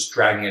simple as just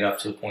dragging it up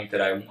to the point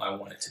that I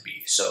want it to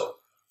be. So,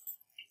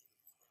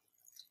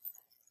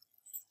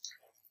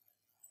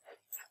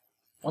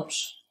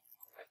 oops.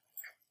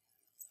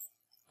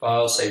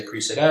 File, Save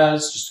Preset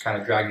As, just kind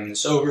of dragging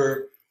this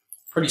over.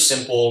 Pretty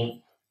simple,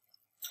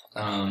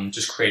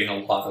 just creating a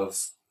lot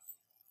of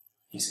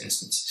these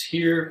instances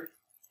here.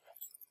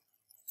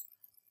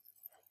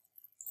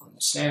 On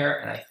the snare,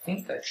 and I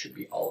think that should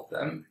be all of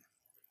them.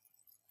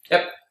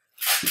 Yep.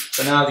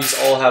 So now these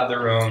all have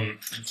their own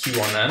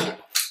EQ on them.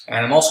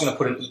 And I'm also going to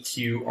put an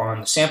EQ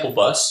on the sample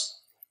bus.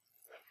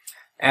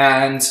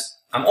 And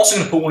I'm also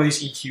going to put one of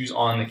these EQs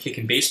on the kick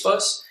and bass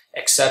bus,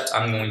 except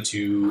I'm going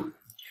to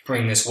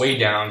bring this way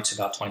down to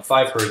about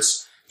 25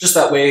 Hertz. Just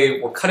that way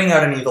we're cutting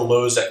out any of the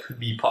lows that could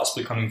be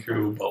possibly coming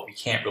through, but we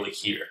can't really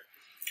hear.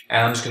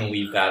 And I'm just going to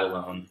leave that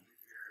alone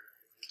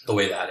the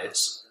way that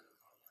is.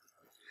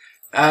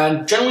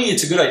 And generally,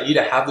 it's a good idea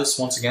to have this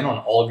once again on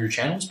all of your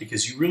channels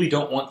because you really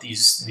don't want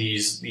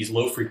these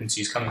low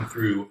frequencies coming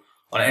through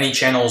on any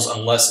channels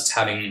unless it's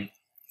having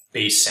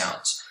bass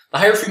sounds. The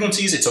higher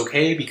frequencies, it's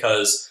okay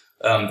because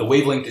the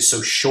wavelength is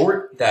so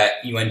short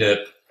that you end up.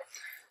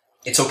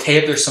 It's okay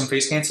if there's some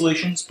phase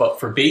cancellations, but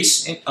for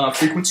bass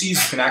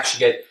frequencies, you can actually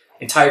get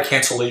entire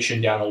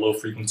cancellation down to low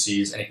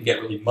frequencies, and it can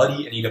get really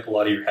muddy and eat up a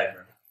lot of your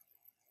headroom.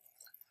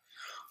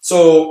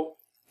 So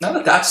now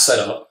that that's set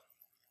up,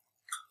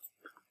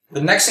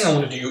 the next thing I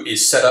want to do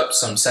is set up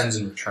some sends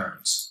and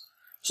returns.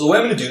 So the way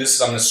I'm going to do this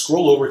is I'm going to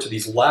scroll over to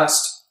these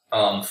last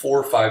 4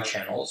 or 5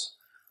 channels.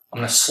 I'm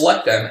going to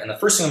select them, and the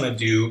first thing I'm going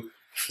to do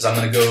is I'm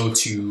going to go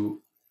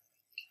to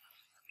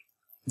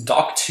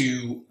dock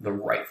to the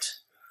right.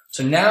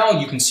 So now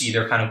you can see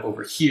they're kind of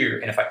over here,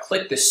 and if I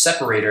click this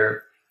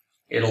separator,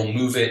 it'll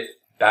move it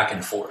back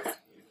and forth.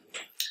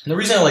 And the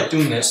reason I like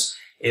doing this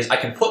is I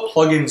can put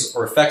plugins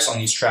or effects on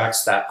these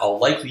tracks that I'll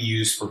likely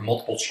use for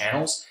multiple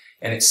channels,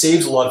 and it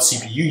saves a lot of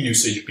CPU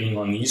usage being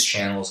on these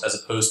channels as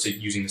opposed to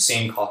using the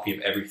same copy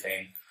of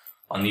everything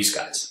on these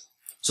guys.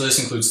 So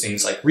this includes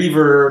things like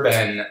reverb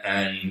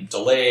and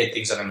delay and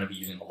things that I'm going to be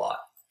using a lot.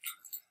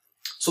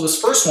 So this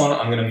first one,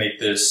 I'm going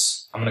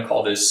to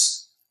call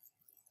this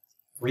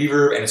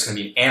reverb, and it's going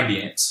to be an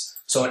ambience.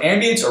 So an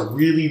ambience are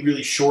really,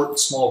 really short and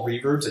small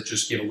reverbs that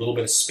just give a little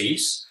bit of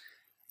space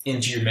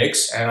into your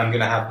mix. And I'm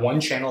going to have one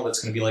channel that's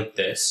going to be like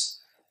this.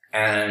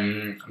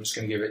 And I'm just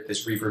going to give it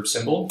this reverb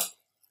symbol.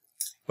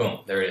 Boom,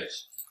 there it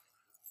is.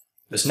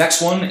 This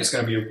next one is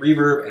going to be a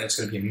reverb, and it's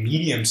going to be a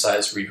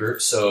medium-sized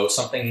reverb. So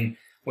something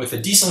with a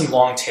decently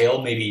long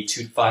tail, maybe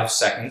 2 to 5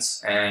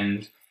 seconds,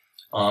 and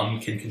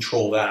can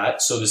control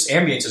that. So this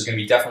ambience is going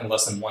to be definitely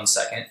less than 1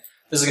 second.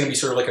 This is going to be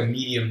sort of like a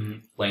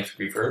medium-length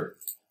reverb.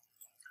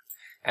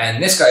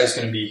 And this guy is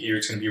going to be here.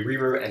 It's going to be a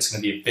reverb, and it's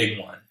going to be a big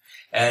one.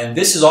 And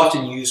this is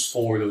often used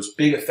for those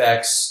big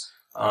effects,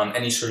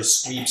 any sort of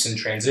sweeps and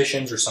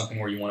transitions, or something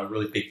where you want a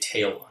really big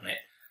tail on it.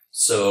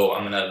 So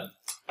I'm going to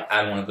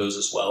add one of those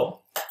as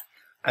well.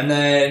 And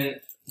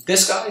then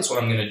this guy is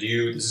what I'm going to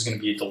do. This is going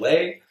to be a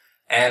delay.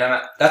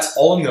 And that's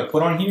all I'm going to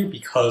put on here,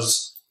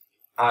 because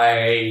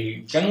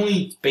I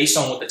generally, based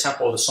on what the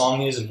tempo of the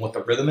song is and what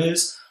the rhythm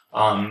is,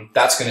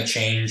 that's going to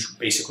change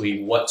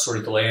basically what sort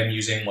of delay I'm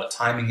using, what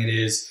timing it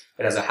is.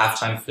 It has a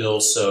halftime fill.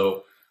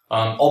 So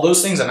all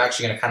those things, I'm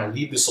actually going to kind of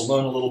leave this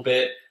alone a little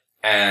bit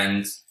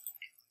and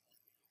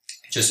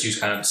just use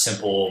kind of a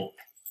simple,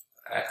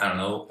 I don't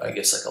know, I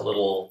guess like a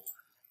little,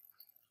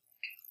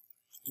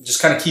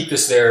 just kind of keep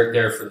this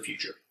there for the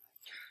future.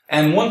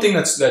 And one thing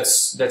that's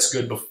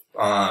good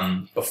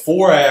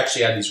before I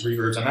actually add these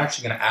reverbs, I'm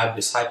actually going to add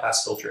this high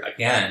pass filter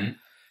again,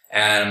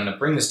 and I'm going to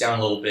bring this down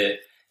a little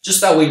bit,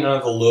 just that way none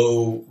of the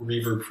low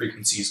reverb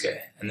frequencies get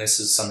in. And this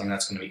is something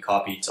that's going to be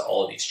copied to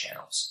all of these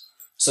channels.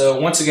 So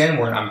once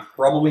again, I'm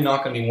probably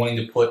not going to be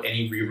wanting to put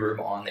any reverb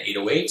on the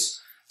 808s.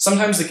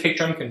 Sometimes the kick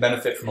drum can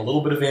benefit from a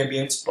little bit of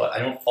ambience, but I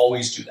don't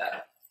always do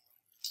that.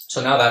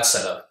 So now that's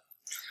set up.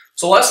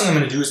 So the last thing I'm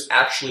going to do is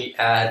actually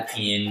add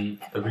in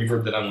the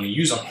reverb that I want to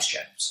use on these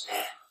channels.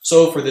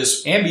 So for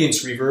this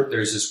ambience reverb,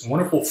 there's this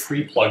wonderful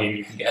free plugin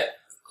you can get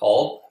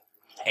called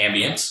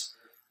Ambience.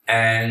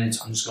 And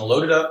I'm just going to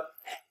load it up.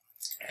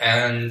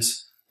 And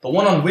the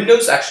one on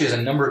Windows actually has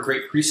a number of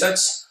great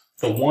presets.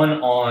 The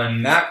one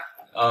on Mac,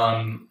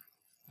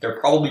 they're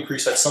probably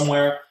presets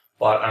somewhere,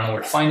 but I don't know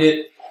where to find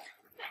it.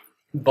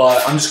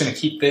 But I'm just going to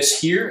keep this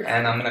here,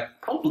 and I'm going to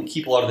probably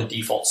keep a lot of the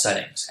default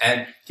settings.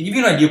 And to give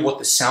you an idea of what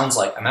this sounds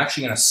like, I'm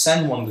actually going to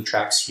send one of the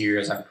tracks here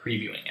as I'm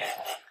previewing it.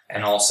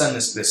 And I'll send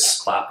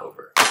this clap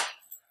over.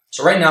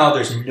 So right now,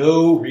 there's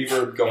no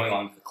reverb going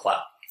on with the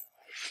clap.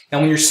 Now,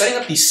 when you're setting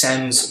up these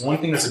sends, one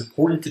thing that's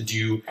important to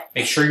do,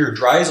 make sure your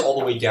dry is all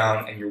the way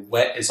down and your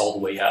wet is all the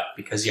way up.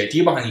 Because the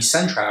idea behind these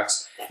send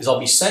tracks is I'll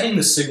be sending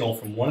the signal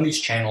from one of these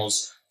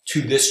channels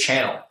to this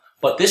channel.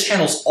 But this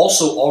channel is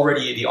also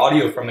already, the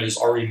audio from it is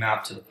already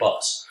mapped to the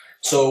bus.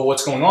 So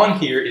what's going on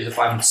here is if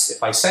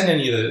I send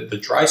any of the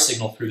dry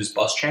signal through this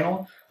bus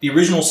channel, the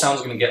original sound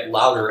is going to get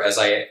louder as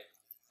I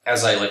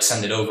like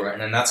send it over,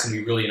 and then that's going to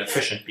be really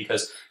inefficient,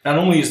 because not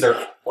only is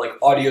there like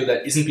audio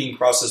that isn't being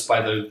processed by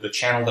the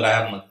channel that I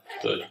have on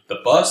the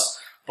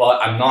bus,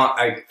 but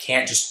I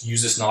can't just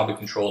use this knob to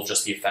control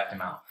just the effect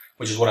amount,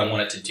 which is what I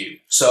want it to do.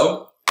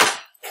 So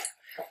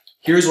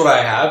here's what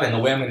I have, and the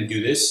way I'm going to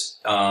do this,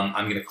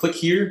 I'm going to click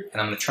here,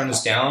 and I'm going to turn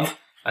this down,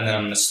 and then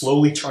I'm going to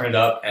slowly turn it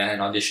up and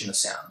audition the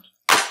sound.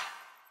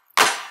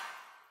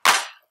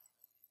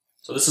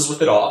 So this is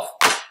with it off.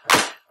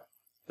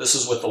 This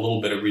is with a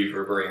little bit of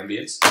reverb or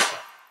ambience.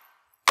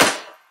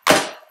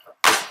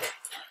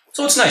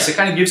 So it's nice. It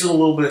kind of gives it a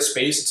little bit of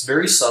space. It's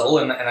very subtle,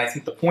 and I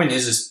think the point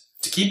is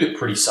to keep it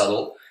pretty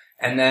subtle,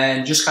 and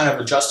then just kind of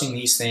adjusting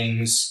these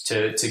things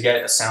to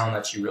get a sound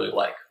that you really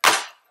like.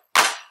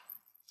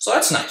 So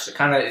that's nice.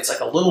 It's like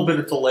a little bit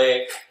of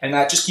delay, and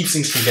that just keeps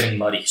things from getting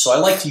muddy. So I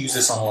like to use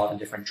this on a lot of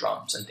different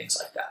drums and things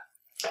like that.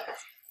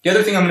 The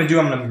other thing I'm going to do,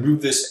 I'm going to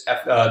remove this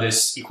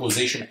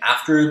equalization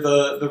after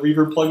the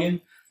reverb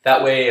plugin.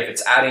 That way, if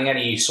it's adding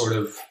any sort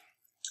of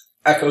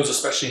echoes,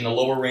 especially in the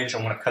lower range,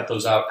 I want to cut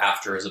those out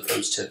after as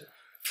opposed to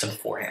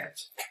beforehand.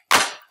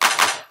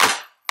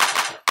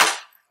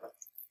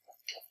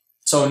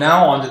 So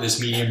now onto this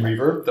medium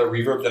reverb, the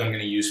reverb that I'm going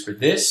to use for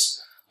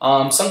this.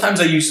 Sometimes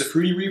I use the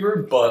Fruity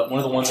reverb, but one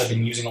of the ones I've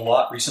been using a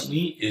lot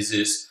recently is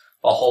this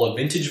Valhalla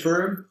Vintage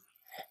verb.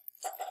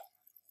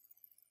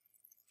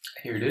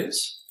 Here it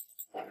is.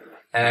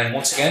 And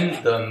once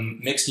again, the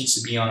mix needs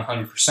to be on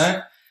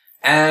 100%.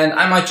 And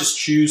I might just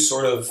choose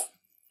sort of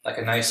like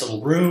a nice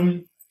little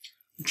room.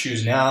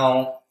 Choose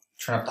now,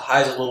 turn up the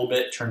highs a little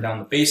bit, turn down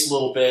the bass a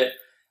little bit,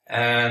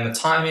 and the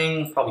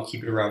timing, probably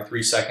keep it around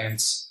 3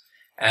 seconds.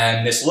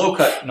 And this low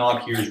cut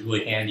knob here is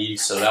really handy,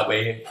 so that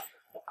way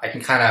I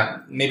can kind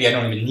of, maybe I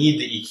don't even need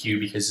the EQ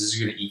because this is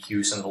going to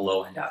EQ some of the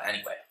low end out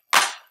anyway.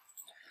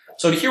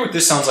 So to hear what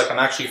this sounds like, I'm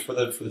actually, for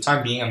the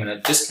time being, I'm going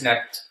to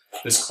disconnect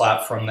this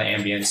clap from the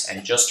ambience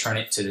and just turn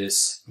it to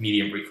this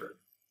medium reverb.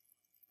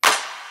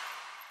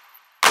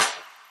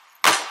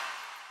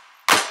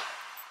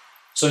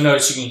 So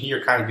notice you can hear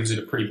it kind of gives it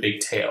a pretty big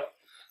tail.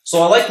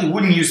 So I likely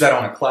wouldn't use that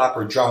on a clap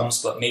or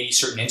drums, but maybe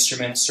certain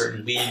instruments,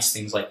 certain leads,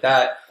 things like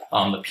that.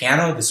 The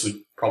piano, this would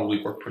probably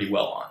work pretty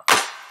well on.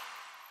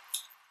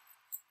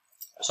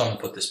 So I'm going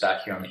to put this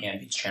back here on the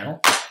ambience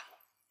channel.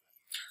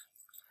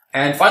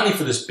 And finally,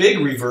 for this big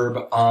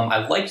reverb,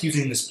 I like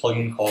using this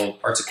plugin called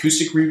Arts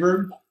Acoustic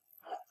Reverb.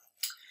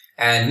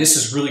 And this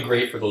is really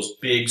great for those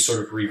big sort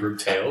of reverb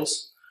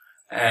tails.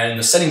 And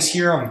the settings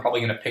here, I'm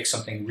probably going to pick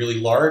something really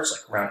large,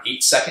 like around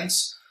 8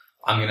 seconds.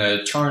 I'm going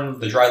to turn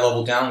the dry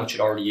level down, which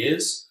it already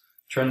is.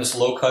 Turn this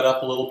low cut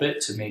up a little bit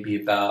to maybe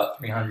about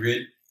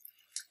 300.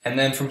 And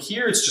then from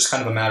here, it's just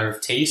kind of a matter of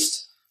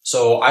taste.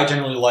 So I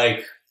generally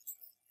like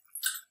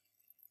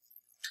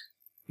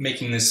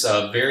making this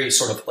very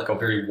sort of like a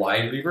very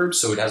wide reverb,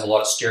 so it has a lot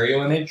of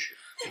stereo image,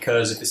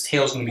 because if this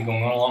tail is going to be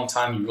going on a long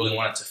time, you really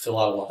want it to fill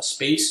out a lot of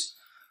space.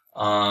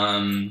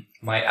 Might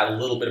add a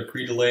little bit of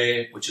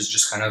pre-delay, which is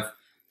just kind of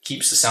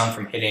keeps the sound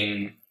from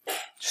hitting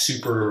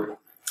super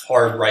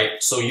hard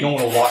right. So you don't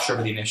want to wash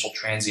over the initial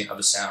transient of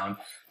the sound.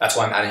 That's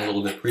why I'm adding a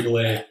little bit of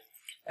pre-delay.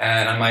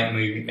 And I might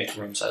maybe make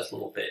the room size a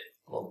little bit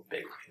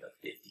bigger, like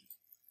 50.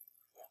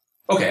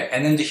 Okay,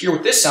 and then to hear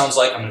what this sounds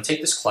like, I'm going to take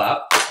this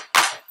clap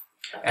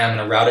and I'm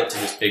going to route it to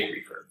this big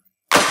reverb.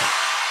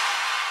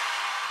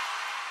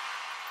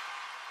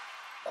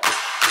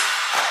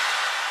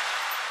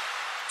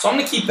 So I'm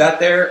going to keep that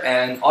there,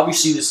 and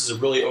obviously this is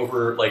really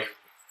over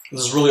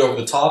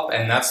the top,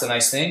 and that's the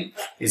nice thing,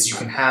 is you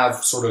can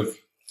have sort of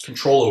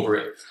control over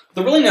it.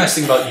 The really nice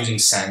thing about using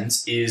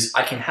sends is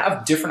I can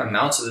have different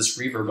amounts of this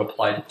reverb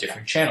applied to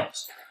different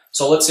channels.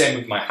 So let's say I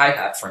move my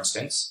hi-hat, for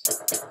instance.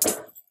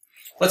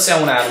 Let's say I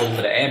want to add a little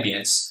bit of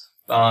ambience.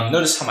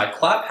 Notice how my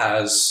clap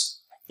has,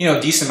 a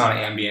decent amount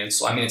of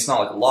ambience. I mean, it's not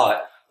like a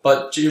lot,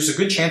 but there's a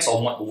good chance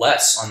I'll want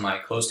less on my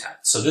closed hat.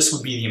 So this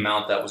would be the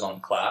amount that was on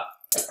the clap.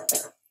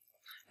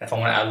 If I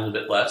want to add a little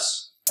bit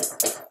less.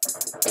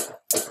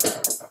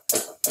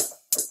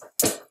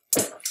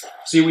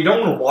 See, we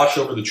don't want to wash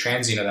over the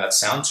transient of that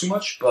sound too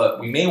much, but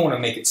we may want to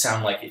make it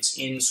sound like it's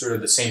in sort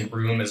of the same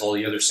room as all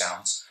the other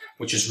sounds,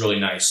 which is really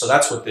nice. So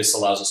that's what this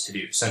allows us to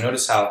do. So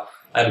notice how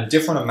I have a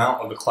different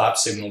amount of the clap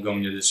signal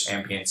going to this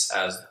ambience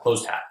as the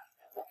closed hat.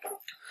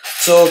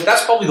 So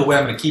that's probably the way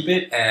I'm going to keep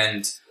it.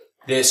 And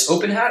this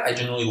open hat, I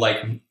generally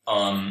like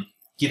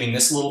giving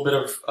this a little bit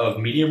of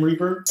medium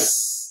reverb.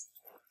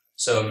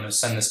 So I'm going to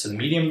send this to the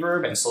medium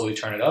verb and slowly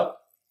turn it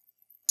up.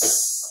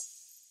 This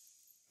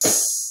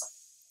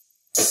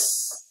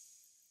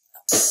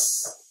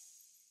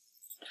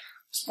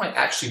might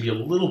actually be a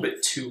little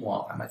bit too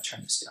long. I might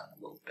turn this down a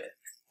little bit.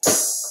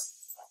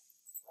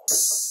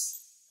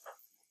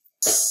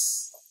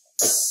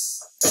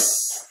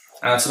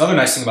 That's another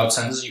nice thing about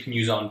sends is you can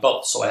use it on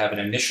both. So I have an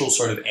initial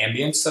sort of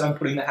ambience that I'm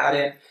putting the hat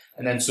in,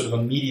 and then sort of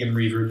a medium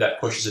reverb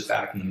that pushes it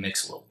back in the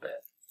mix a little bit.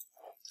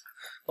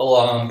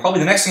 Well, probably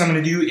the next thing I'm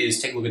going to do is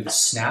take a look at the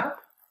snap.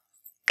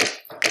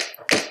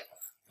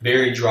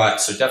 Very dry,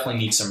 so definitely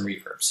needs some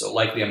reverb. So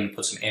likely I'm going to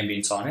put some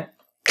ambience on it.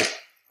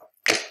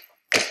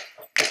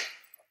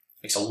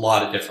 Makes a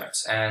lot of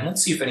difference. And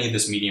let's see if any of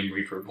this medium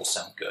reverb will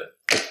sound good.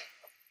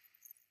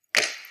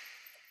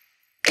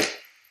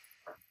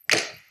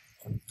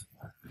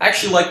 I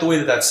actually like the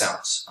way that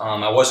sounds.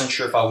 I wasn't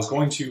sure if I was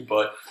going to,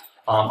 but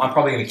I'm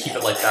probably going to keep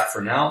it like that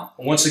for now.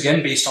 Once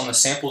again, based on the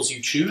samples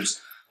you choose,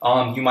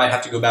 you might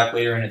have to go back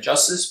later and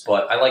adjust this,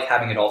 but I like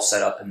having it all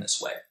set up in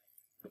this way.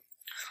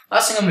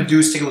 Last thing I'm going to do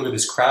is take a look at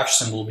this crash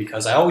cymbal,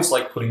 because I always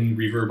like putting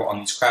reverb on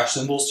these crash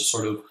cymbals to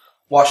sort of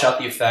wash out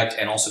the effect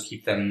and also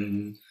keep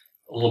them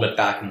a little bit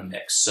back in the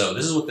mix. So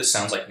this is what this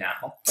sounds like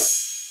now.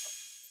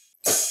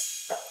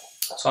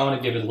 So I'm going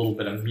to give it a little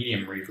bit of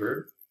medium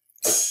reverb.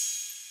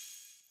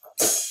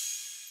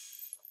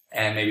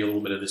 And maybe a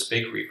little bit of this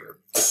big reverb.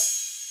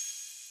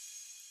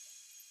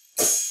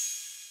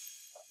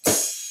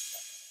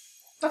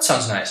 That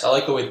sounds nice. I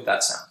like the way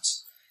that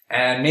sounds.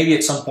 And maybe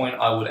at some point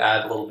I would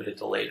add a little bit of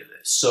delay to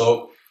this.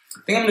 So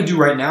the thing I'm going to do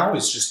right now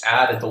is just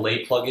add a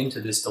delay plugin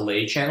to this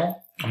delay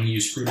channel. I'm going to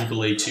use Fruity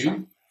Delay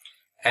 2.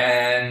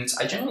 And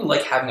I generally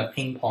like having a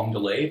ping pong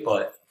delay,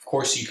 but of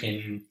course you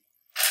can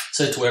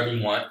set it to whatever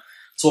you want.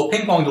 So what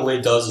ping pong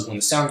delay does is when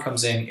the sound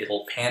comes in,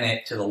 it'll pan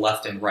it to the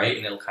left and right,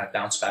 and it'll kind of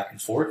bounce back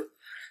and forth.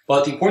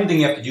 But the important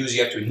thing you have to do is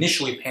you have to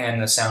initially pan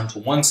the sound to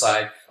one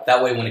side.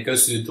 That way when it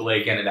goes through the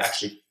delay again, it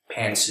actually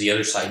pans to the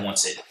other side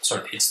once it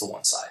sort of hits the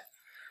one side.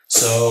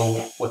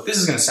 So what this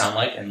is going to sound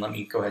like, and let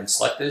me go ahead and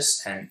select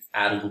this and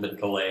add a little bit of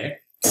delay.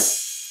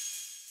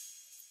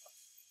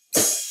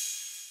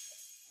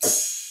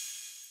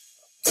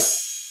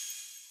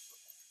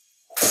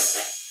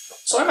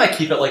 So I might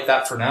keep it like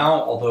that for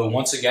now, although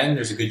once again,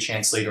 there's a good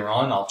chance later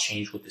on I'll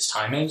change what this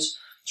time is.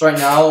 So right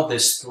now,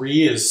 this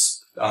 3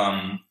 is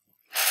kind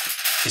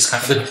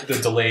of the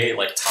delay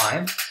like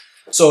time.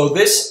 So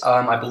this,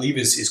 I believe,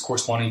 is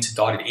corresponding to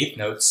dotted eighth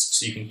notes,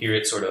 so you can hear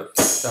it sort of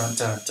dun,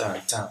 dun,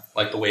 dun, dun,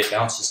 like the way it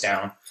bounces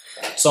down.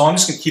 So I'm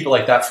just going to keep it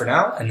like that for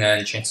now, and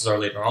then chances are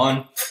later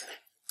on,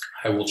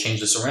 I will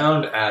change this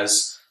around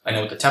as I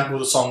know what the tempo of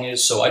the song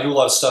is. So I do a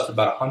lot of stuff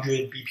about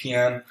 100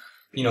 BPM,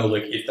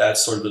 like if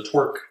that's sort of the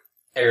torque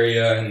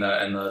area and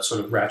the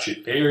sort of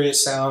ratchet Bay Area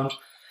sound,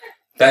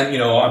 then, you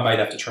know, I might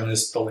have to turn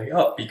this delay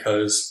up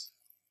because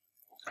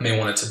I may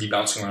want it to be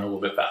bouncing around a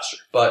little bit faster.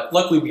 But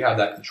luckily we have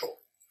that control.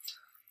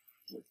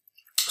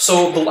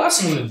 So the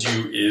last thing I'm going to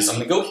do is I'm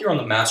going to go here on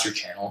the master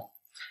channel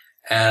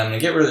and I'm going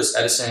to get rid of this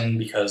Edison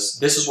because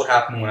this is what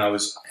happened when I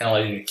was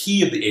analyzing the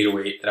key of the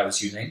 808 that I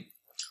was using.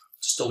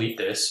 Just delete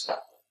this.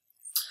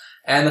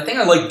 And the thing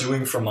I like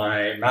doing for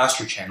my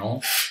master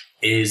channel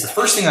is the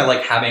first thing I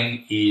like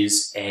having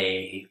is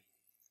the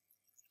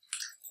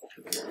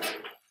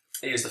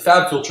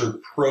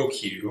FabFilter Pro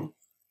Q.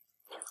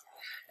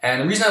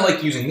 And the reason I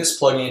like using this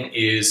plugin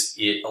is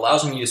it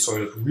allows me to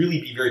sort of really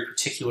be very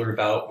particular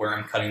about where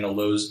I'm cutting the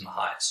lows and the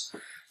highs.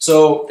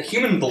 So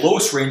the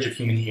lowest range of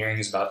human hearing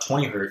is about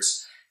 20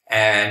 Hertz,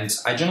 and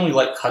I generally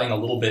like cutting a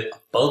little bit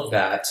above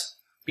that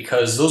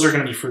because those are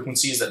going to be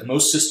frequencies that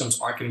most systems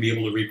aren't going to be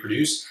able to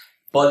reproduce,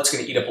 but it's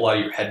going to eat up a lot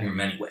of your headroom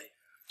anyway.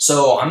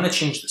 So I'm going to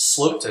change the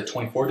slope to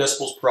 24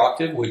 decibels per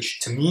octave, which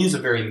to me is a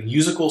very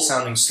musical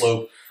sounding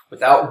slope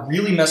without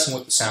really messing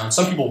with the sound.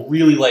 Some people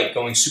really like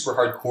going super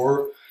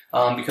hardcore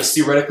because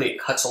theoretically it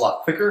cuts a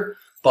lot quicker,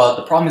 but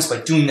the problem is by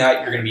doing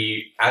that you're going to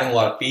be adding a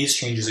lot of phase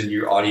changes into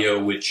your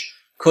audio, which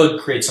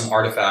could create some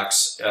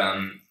artifacts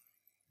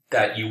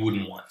that you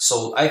wouldn't want.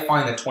 So I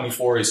find that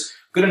 24 is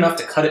good enough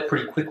to cut it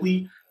pretty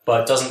quickly,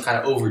 but doesn't kind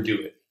of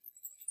overdo it.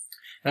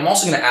 And I'm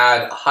also going to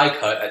add a high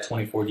cut at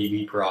 24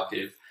 dB per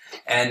octave.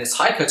 And this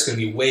high cut's going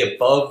to be way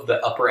above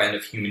the upper end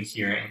of human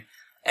hearing.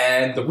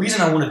 And the reason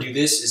I want to do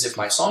this is if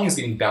my song is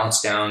getting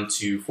bounced down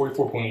to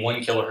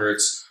 44.1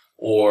 kilohertz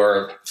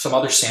or some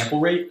other sample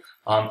rate,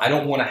 I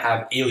don't want to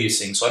have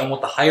aliasing. So I don't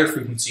want the higher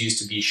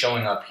frequencies to be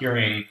showing up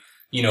hearing,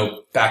 you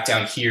know, back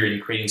down here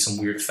and creating some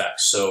weird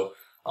effects. So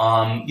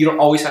you don't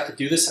always have to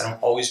do this. I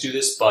don't always do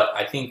this, but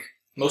I think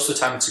most of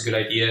the time it's a good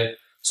idea.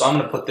 So I'm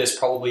going to put this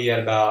probably at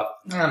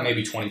about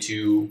maybe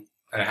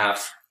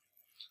 22.5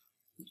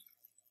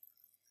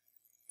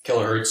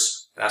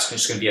 kilohertz. That's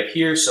just going to be up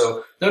here.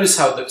 So notice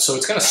how so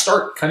it's going to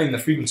start cutting the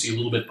frequency a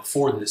little bit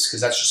before this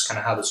because that's just kind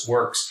of how this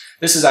works.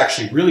 This is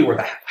actually really where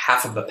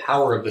half of the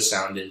power of the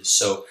sound is.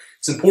 So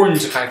it's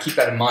important to kind of keep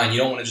that in mind. You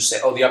don't want to just say,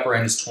 oh, the upper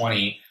end is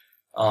 20,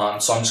 so I'm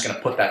just going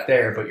to put that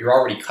there. But you're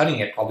already cutting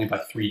it probably by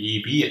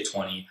 3 dB at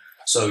 20.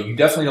 So you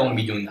definitely don't want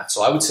to be doing that.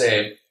 So I would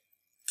say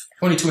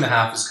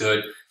 22.5 is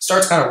good.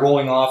 Starts kind of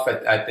rolling off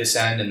at this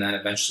end, and then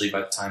eventually by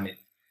the time it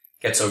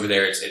gets over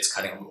there, it's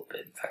cutting a little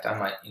bit. In fact, I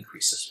might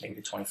increase this maybe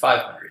to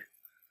 2500.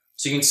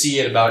 So you can see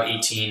at about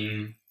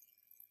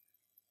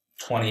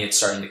 1820, it's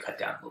starting to cut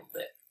down a little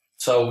bit.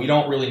 So we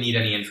don't really need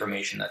any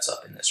information that's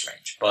up in this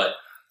range, but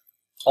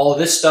all of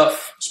this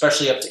stuff,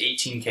 especially up to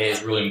 18K,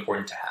 is really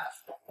important to have.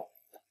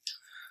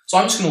 So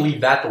I'm just going to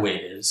leave that the way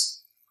it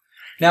is.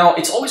 Now,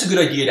 it's always a good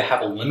idea to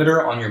have a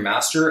limiter on your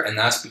master, and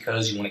that's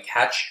because you want to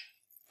catch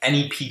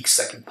any peaks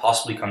that could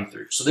possibly come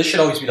through. So this should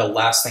always be the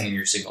last thing in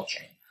your signal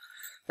chain.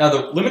 Now,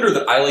 the limiter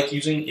that I like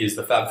using is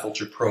the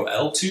FabFilter Pro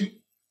L2.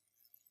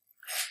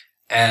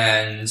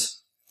 And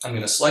I'm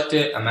going to select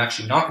it. I'm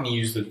actually not going to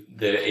use the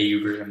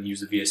AU version. I'm going to use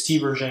the VST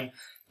version.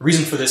 The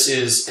reason for this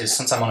is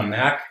since I'm on a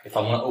Mac, if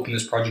I want to open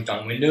this project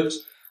on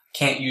Windows, I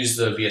can't use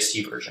the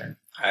VST version.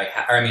 I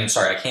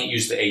can't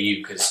use the AU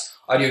because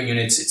Audio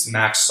Units, it's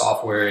Mac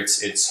software,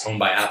 it's owned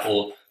by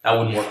Apple. That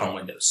wouldn't work on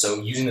Windows.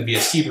 So using the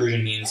VST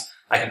version means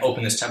I can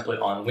open this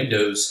template on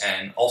Windows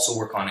and also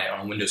work on it on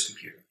a Windows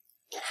computer.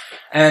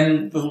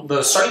 And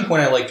the starting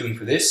point I like doing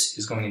for this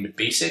is going into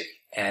basic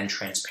and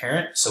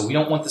transparent. So we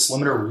don't want this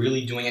limiter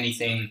really doing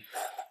anything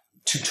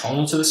too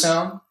tonal to the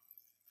sound.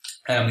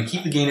 And I'm going to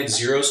keep the gain at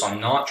 0, so I'm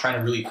not trying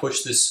to really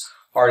push this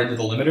hard into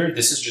the limiter.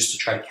 This is just to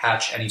try to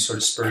catch any sort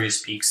of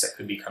spurious peaks that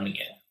could be coming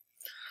in.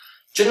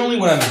 Generally,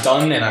 when I'm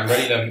done and I'm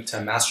ready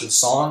to master the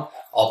song,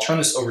 I'll turn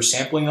this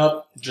oversampling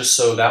up just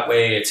so that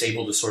way it's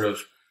able to sort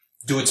of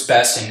do its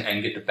best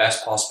and get the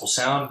best possible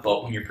sound.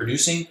 But when you're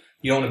producing,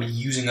 you don't want to be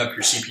using up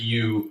your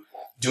CPU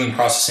doing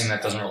processing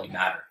that doesn't really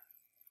matter.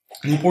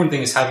 And the important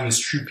thing is having this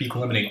true peak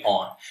limiting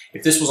on.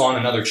 If this was on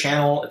another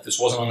channel, if this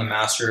wasn't on the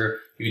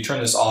master, you could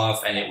turn this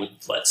off and it would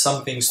let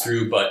some things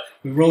through, but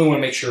we really want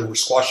to make sure we're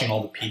squashing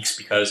all the peaks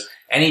because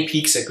any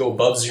peaks that go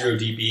above 0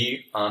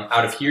 dB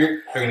out of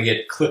here, they're going to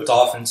get clipped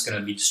off and it's going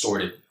to be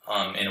distorted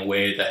in a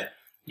way that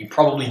you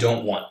probably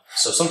don't want.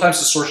 So sometimes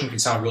distortion can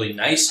sound really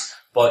nice,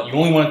 but you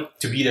only want it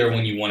to be there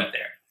when you want it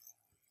there.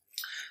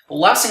 The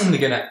last thing I'm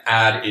going to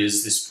add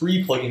is this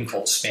free plugin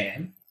called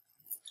Span.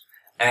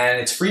 And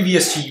it's free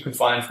VST you can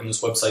find from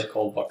this website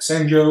called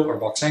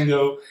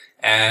Voxengo,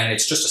 and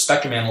it's just a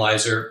spectrum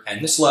analyzer,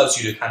 and this allows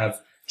you to kind of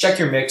check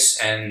your mix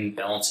and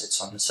balance it.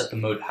 So I'm going to set the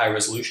mode to high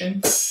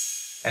resolution,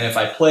 and if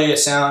I play a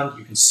sound,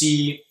 you can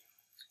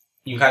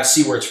kind of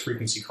see where its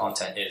frequency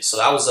content is. So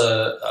that was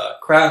a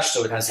crash,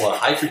 so it has a lot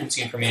of high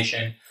frequency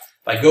information.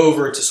 If I go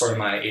over to sort of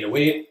my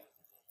 808,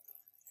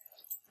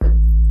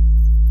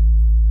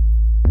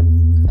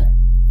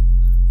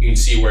 you can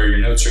see where your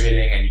notes are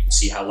hitting and you can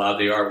see how loud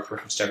they are with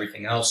reference to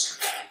everything else.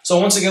 So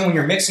once again, when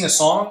you're mixing a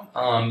song,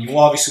 you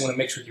obviously want to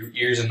mix with your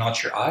ears and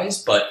not your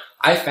eyes, but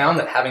I found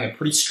that having a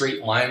pretty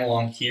straight line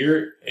along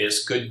here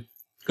is good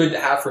Good to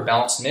have for a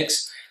balanced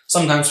mix.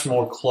 Sometimes for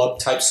more club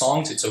type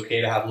songs, it's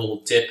okay to have a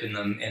little dip in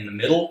the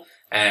middle,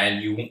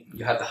 and you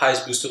have the highs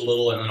boosted a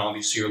little, and then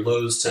obviously your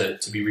lows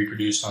to be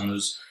reproduced on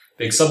those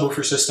big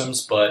subwoofer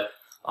systems. But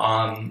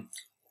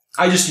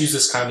I just use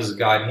this kind of as a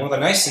guide. And one of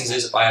the nice things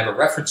is if I have a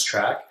reference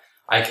track,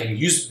 I can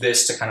use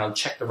this to kind of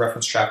check the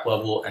reference track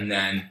level and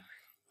then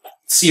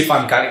see if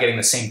I'm kind of getting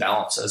the same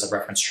balance as a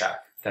reference track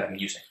that I'm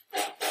using.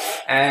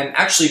 And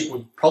actually,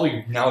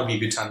 now would be a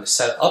good time to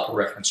set up a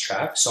reference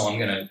track. So I'm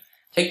going to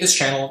take this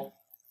channel,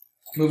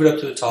 move it up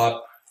to the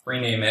top,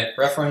 rename it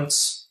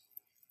reference.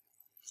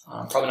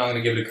 I'm probably not going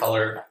to give it a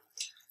color.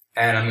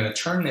 And I'm going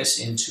to turn this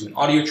into an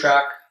audio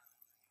track.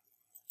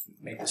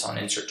 Make this on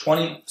insert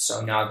 20. So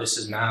now this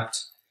is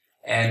mapped.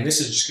 And this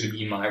is just going to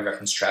be my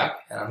reference track.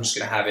 And I'm just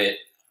going to have it,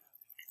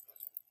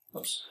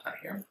 oops, not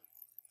here.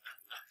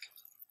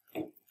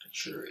 Make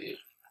sure it,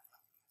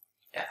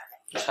 yeah,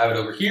 just have it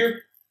over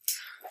here.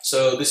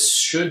 So this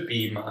should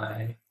be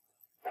my,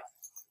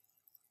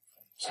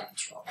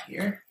 something's wrong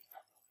here.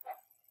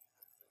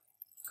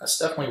 That's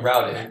definitely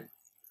routed.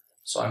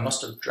 So I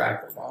must have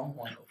dragged the wrong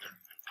one over.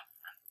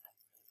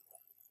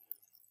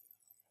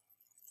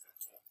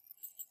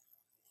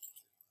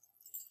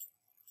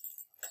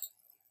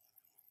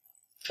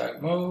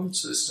 Track mode,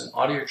 so this is an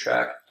audio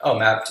track. Oh,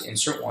 mapped to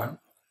insert 1.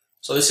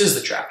 So this is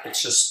the track,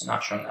 it's just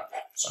not showing up.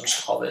 So I'm just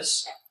going to call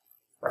this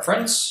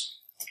reference.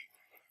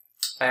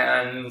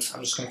 And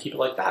I'm just going to keep it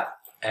like that.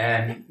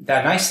 And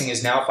that nice thing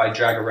is now if I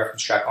drag a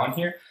reference track on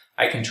here,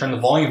 I can turn the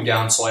volume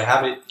down so I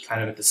have it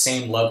kind of at the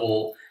same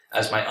level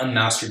as my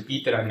unmastered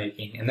beat that I'm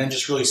making. And then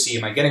just really see,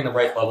 am I getting the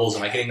right levels?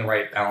 Am I getting the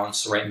right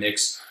balance, the right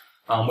mix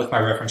with my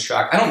reference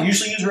track? I don't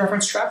usually use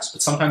reference tracks,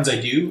 but sometimes I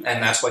do.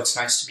 And that's why it's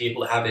nice to be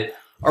able to have it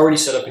already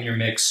set up in your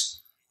mix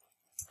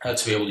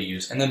to be able to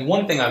use. And then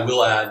one thing I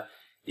will add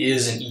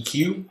is an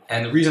EQ.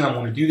 And the reason I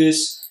want to do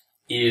this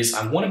is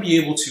I want to be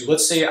able to,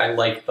 let's say I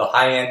like the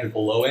high end or the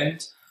low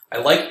end. I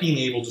like being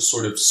able to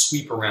sort of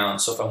sweep around.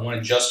 So if I want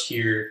to just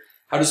hear,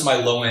 how does my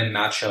low end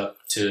match up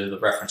to the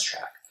reference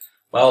track?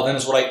 Well, then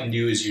what I can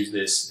do is use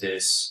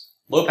this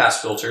low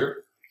pass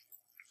filter.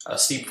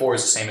 Steep 4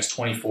 is the same as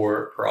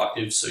 24 per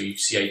octave. So you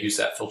see I use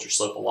that filter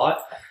slope a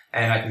lot.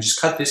 And I can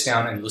just cut this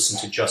down and listen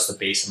to just the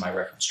bass of my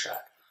reference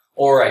track.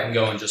 Or I can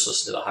go and just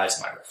listen to the highs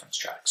of my reference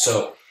track.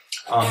 So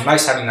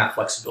nice having that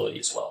flexibility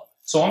as well.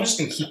 So I'm just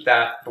going to keep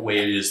that the way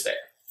it is there.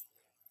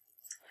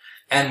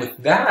 And with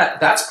that,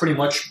 that's pretty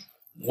much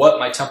what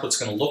my template's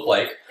going to look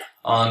like.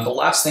 The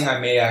last thing I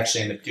may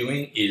actually end up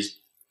doing is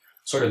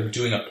sort of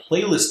doing a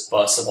playlist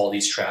bus of all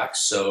these tracks.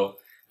 So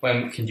what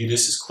I can do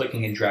this is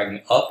clicking and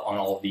dragging up on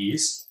all of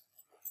these.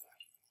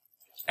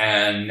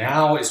 And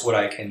now is what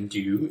I can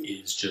do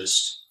is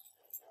just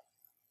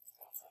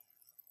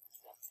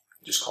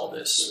call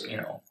this,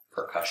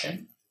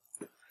 percussion.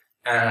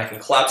 And I can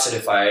collapse it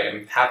if I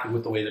am happy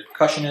with the way the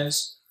percussion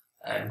is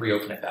and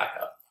reopen it back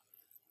up.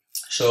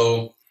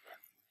 So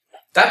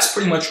that's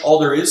pretty much all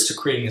there is to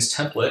creating this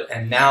template.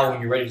 And now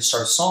when you're ready to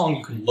start a song,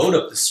 you can load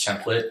up this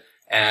template.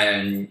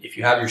 And if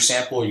you have your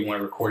sample or you want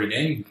to record it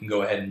in, you can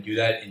go ahead and do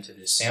that into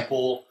this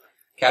sample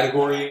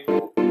category.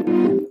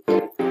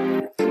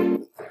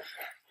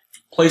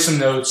 Play some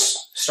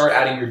notes, start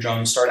adding your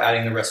drums, start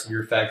adding the rest of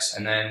your effects.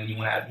 And then when you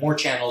want to add more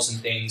channels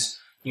and things,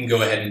 you can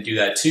go ahead and do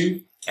that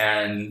too.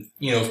 And,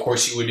 of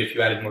course you would, if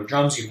you added more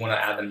drums, you'd want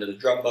to add them to the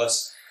drum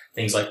bus,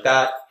 things like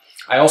that.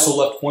 I also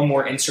left one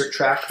more insert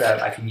track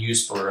that I can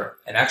use for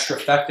an extra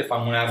effect if I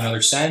want to have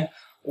another send.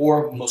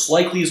 Or most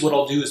likely is what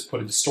I'll do is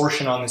put a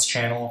distortion on this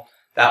channel.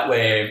 That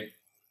way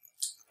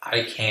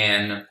I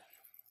can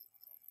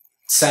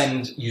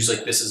use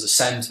like this as a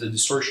send to the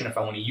distortion if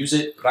I want to use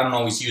it, but I don't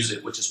always use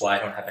it, which is why I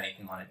don't have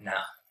anything on it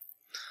now.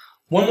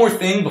 One more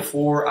thing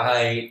before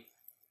I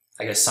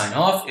guess sign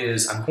off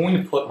is I'm going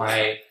to put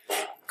my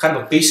kind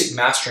of a basic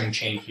mastering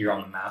chain here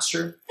on the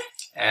master.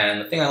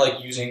 And the thing I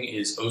like using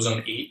is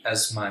Ozone 8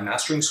 as my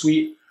mastering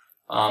suite.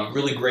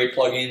 Really great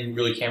plugin,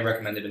 really can't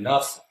recommend it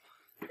enough.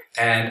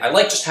 And I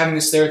like just having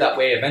this there, that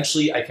way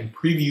eventually I can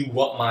preview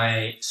what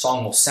my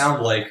song will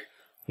sound like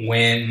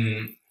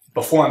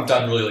before I'm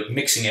done really like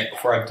mixing it,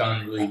 before I've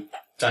done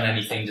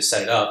anything to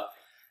set it up.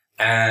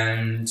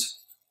 And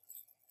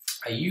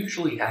I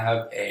usually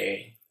have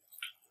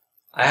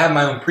I have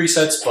my own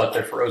presets, but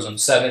they're for Ozone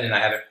 7 and I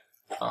haven't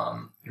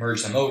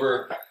merged them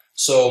over.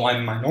 So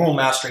my normal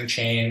mastering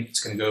chain, it's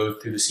going to go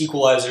through this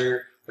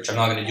equalizer, which I'm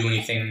not going to do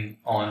anything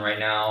on right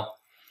now.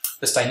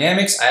 This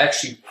dynamics, I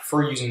actually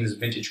prefer using this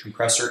vintage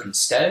compressor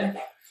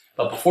instead.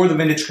 But before the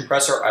vintage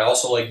compressor, I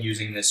also like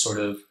using this sort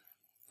of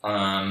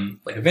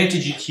like a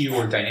vintage EQ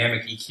or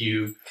dynamic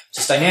EQ.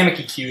 This dynamic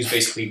EQ is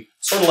basically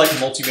sort of like a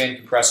multiband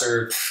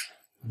compressor,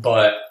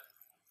 but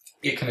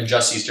it can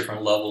adjust these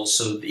different levels.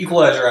 So the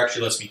equalizer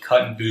actually lets me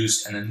cut and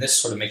boost, and then this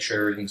sort of makes sure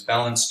everything's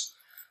balanced.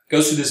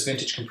 Goes through this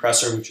vintage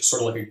compressor, which is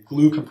sort of like a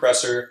glue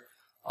compressor.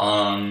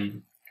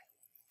 Then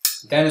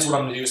is what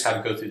I'm going to do is have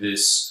it go through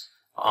this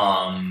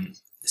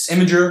this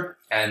imager.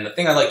 And the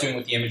thing I like doing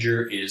with the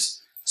imager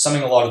is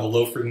summing a lot of the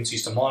low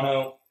frequencies to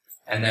mono,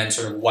 and then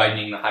sort of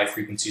widening the high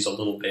frequencies a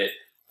little bit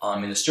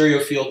in the stereo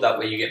field. That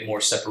way you get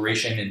more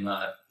separation in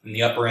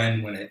the upper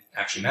end when it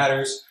actually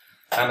matters.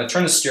 I'm going to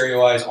turn the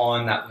stereo-ize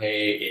on. That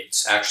way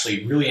it's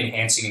actually really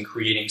enhancing and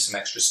creating some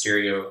extra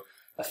stereo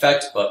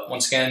effect. But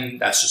once again,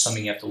 that's just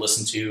something you have to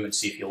listen to and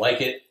see if you like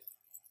it.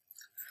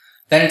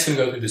 Then it's going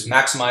to go through this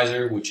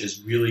maximizer, which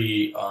is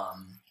really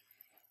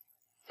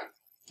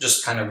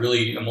just kind of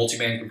really a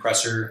multiband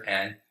compressor.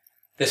 And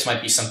this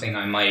might be something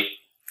I might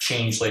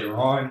change later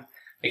on.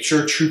 Make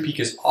sure true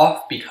peak is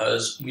off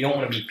because we don't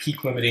want to be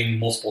peak limiting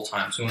multiple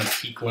times. We want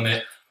to peak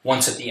limit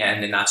once at the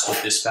end, and that's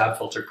what this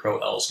FabFilter Pro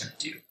L is going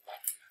to do.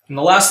 And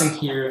the last thing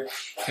here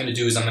I'm going to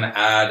do is I'm going to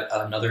add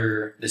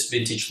this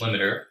vintage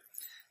limiter.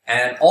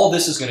 And all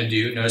this is going to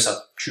do, notice how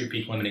true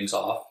peak limiting is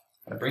off.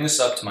 I'm going to bring this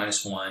up to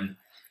 -1.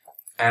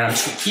 And I'm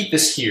just going to keep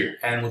this here.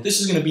 And what this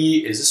is going to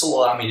be is this will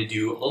allow me to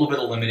do a little bit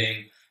of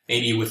limiting,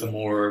 maybe with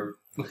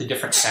a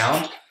different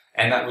sound.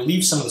 And that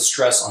relieves some of the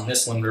stress on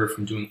this limiter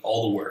from doing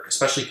all the work,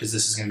 especially because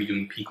this is going to be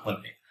doing peak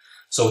limiting.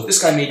 So what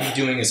this guy may be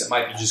doing is it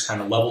might be just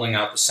kind of leveling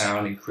out the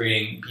sound and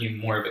being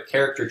more of a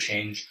character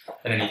change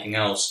than anything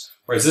else.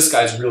 Whereas this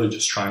guy's really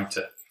just trying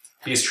to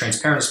be as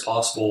transparent as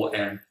possible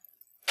and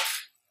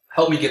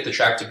help me get the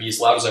track to be as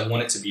loud as I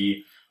want it to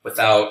be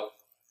without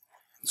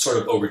sort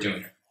of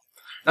overdoing it.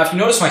 Now, if you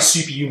notice, my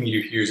CPU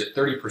meter here is at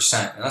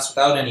 30%, and that's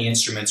without any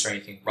instruments or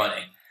anything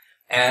running.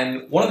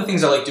 And one of the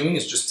things I like doing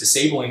is just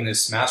disabling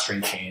this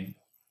mastering chain.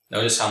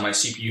 Notice how my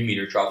CPU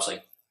meter drops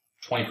like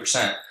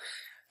 20%.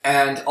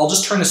 And I'll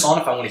just turn this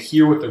on if I want to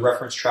hear what the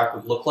reference track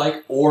would look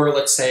like. Or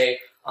let's say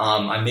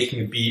I'm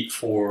making a beat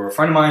for a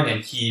friend of mine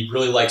and he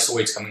really likes the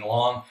way it's coming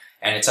along.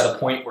 And it's at a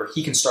point where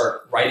he can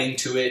start writing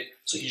to it.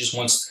 So he just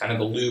wants kind of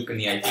the loop and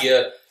the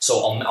idea. So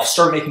I'll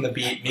start making the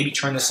beat, maybe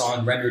turn this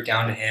on, render it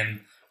down to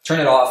him, turn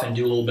it off and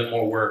do a little bit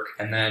more work.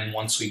 And then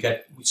once we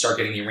start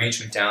getting the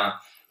arrangement down,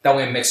 that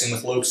way I'm mixing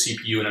with low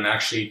CPU and I'm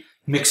actually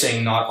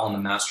mixing not on the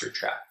master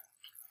track.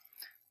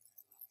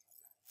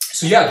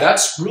 So yeah,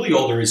 that's really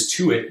all there is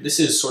to it. This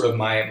is sort of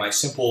my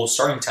simple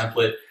starting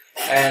template.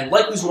 And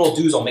likely what I'll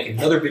do is I'll make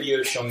another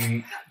video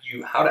showing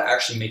you how to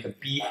actually make a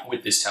beat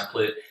with this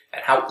template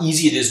and how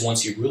easy it is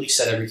once you really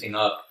set everything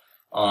up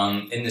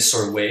in this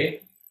sort of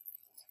way.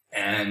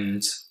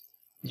 And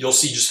you'll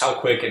see just how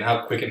quick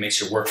it makes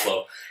your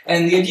workflow.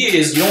 And the idea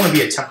is you don't want to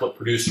be a template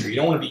producer. You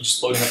don't want to be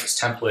just loading up this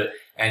template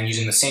and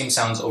using the same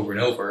sounds over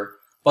and over.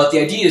 But the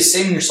idea is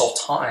saving yourself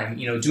time,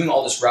 doing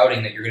all this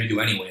routing that you're going to do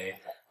anyway.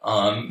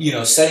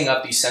 Setting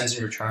up these sends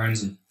and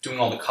returns and doing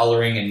all the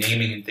coloring and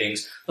naming and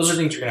things. Those are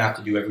things you're going to have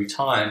to do every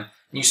time. And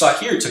you saw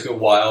here it took a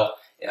while.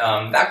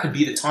 That could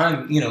be the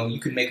time, you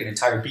could make an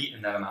entire beat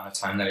in that amount of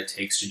time that it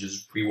takes to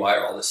just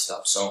rewire all this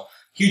stuff. So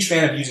huge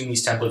fan of using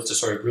these templates to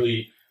sort of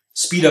really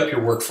speed up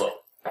your workflow.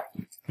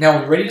 Now,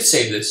 when you're ready to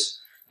save this,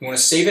 you want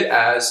to save it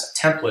as a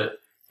template,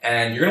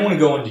 and you're going to want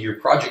to go into your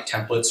project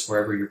templates,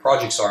 wherever your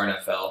projects are in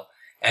FL,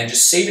 and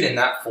just save it in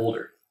that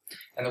folder.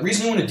 And the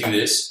reason you want to do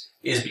this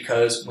is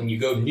because when you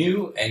go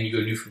new, and you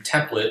go new from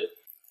template,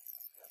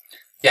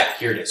 yeah,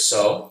 here it is.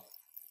 So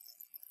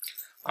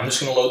I'm just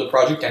going to load the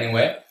project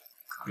anyway.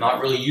 I'm not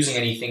really using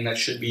anything that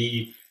should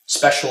be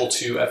special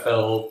to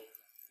FL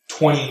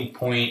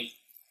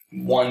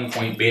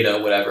 20.1.beta,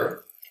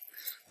 whatever.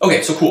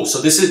 Okay, so cool.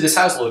 So this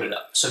has loaded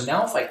up. So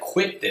now if I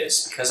quit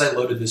this, because I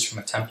loaded this from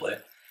a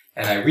template,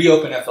 and I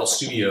reopen FL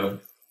Studio,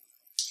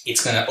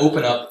 it's going to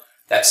open up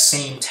that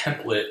same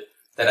template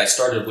that I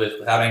started with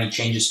without any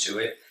changes to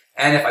it.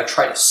 And if I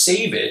try to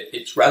save it,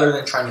 it's rather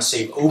than trying to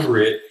save over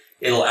it,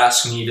 it'll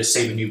ask me to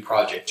save a new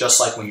project, just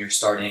like when you're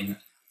starting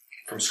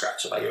from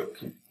scratch. So if I go,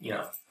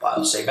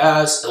 file, save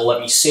as, it'll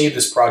let me save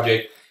this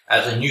project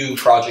as a new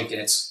project,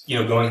 and it's,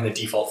 going in the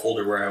default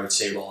folder where I would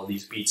save all of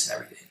these beats and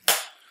everything.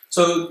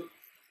 So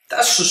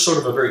that's just sort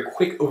of a very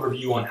quick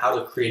overview on how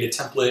to create a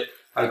template,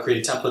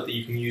 that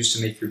you can use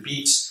to make your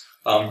beats.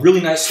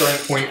 Really nice starting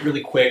point,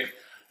 really quick,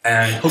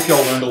 and hope you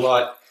all learned a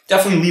lot.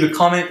 Definitely leave a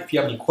comment if you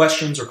have any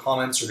questions or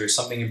comments, or there's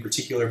something in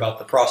particular about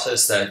the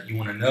process that you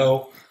want to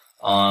know.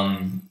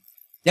 And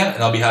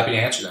I'll be happy to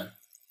answer them.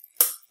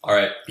 All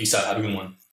right, peace out. Have a good one.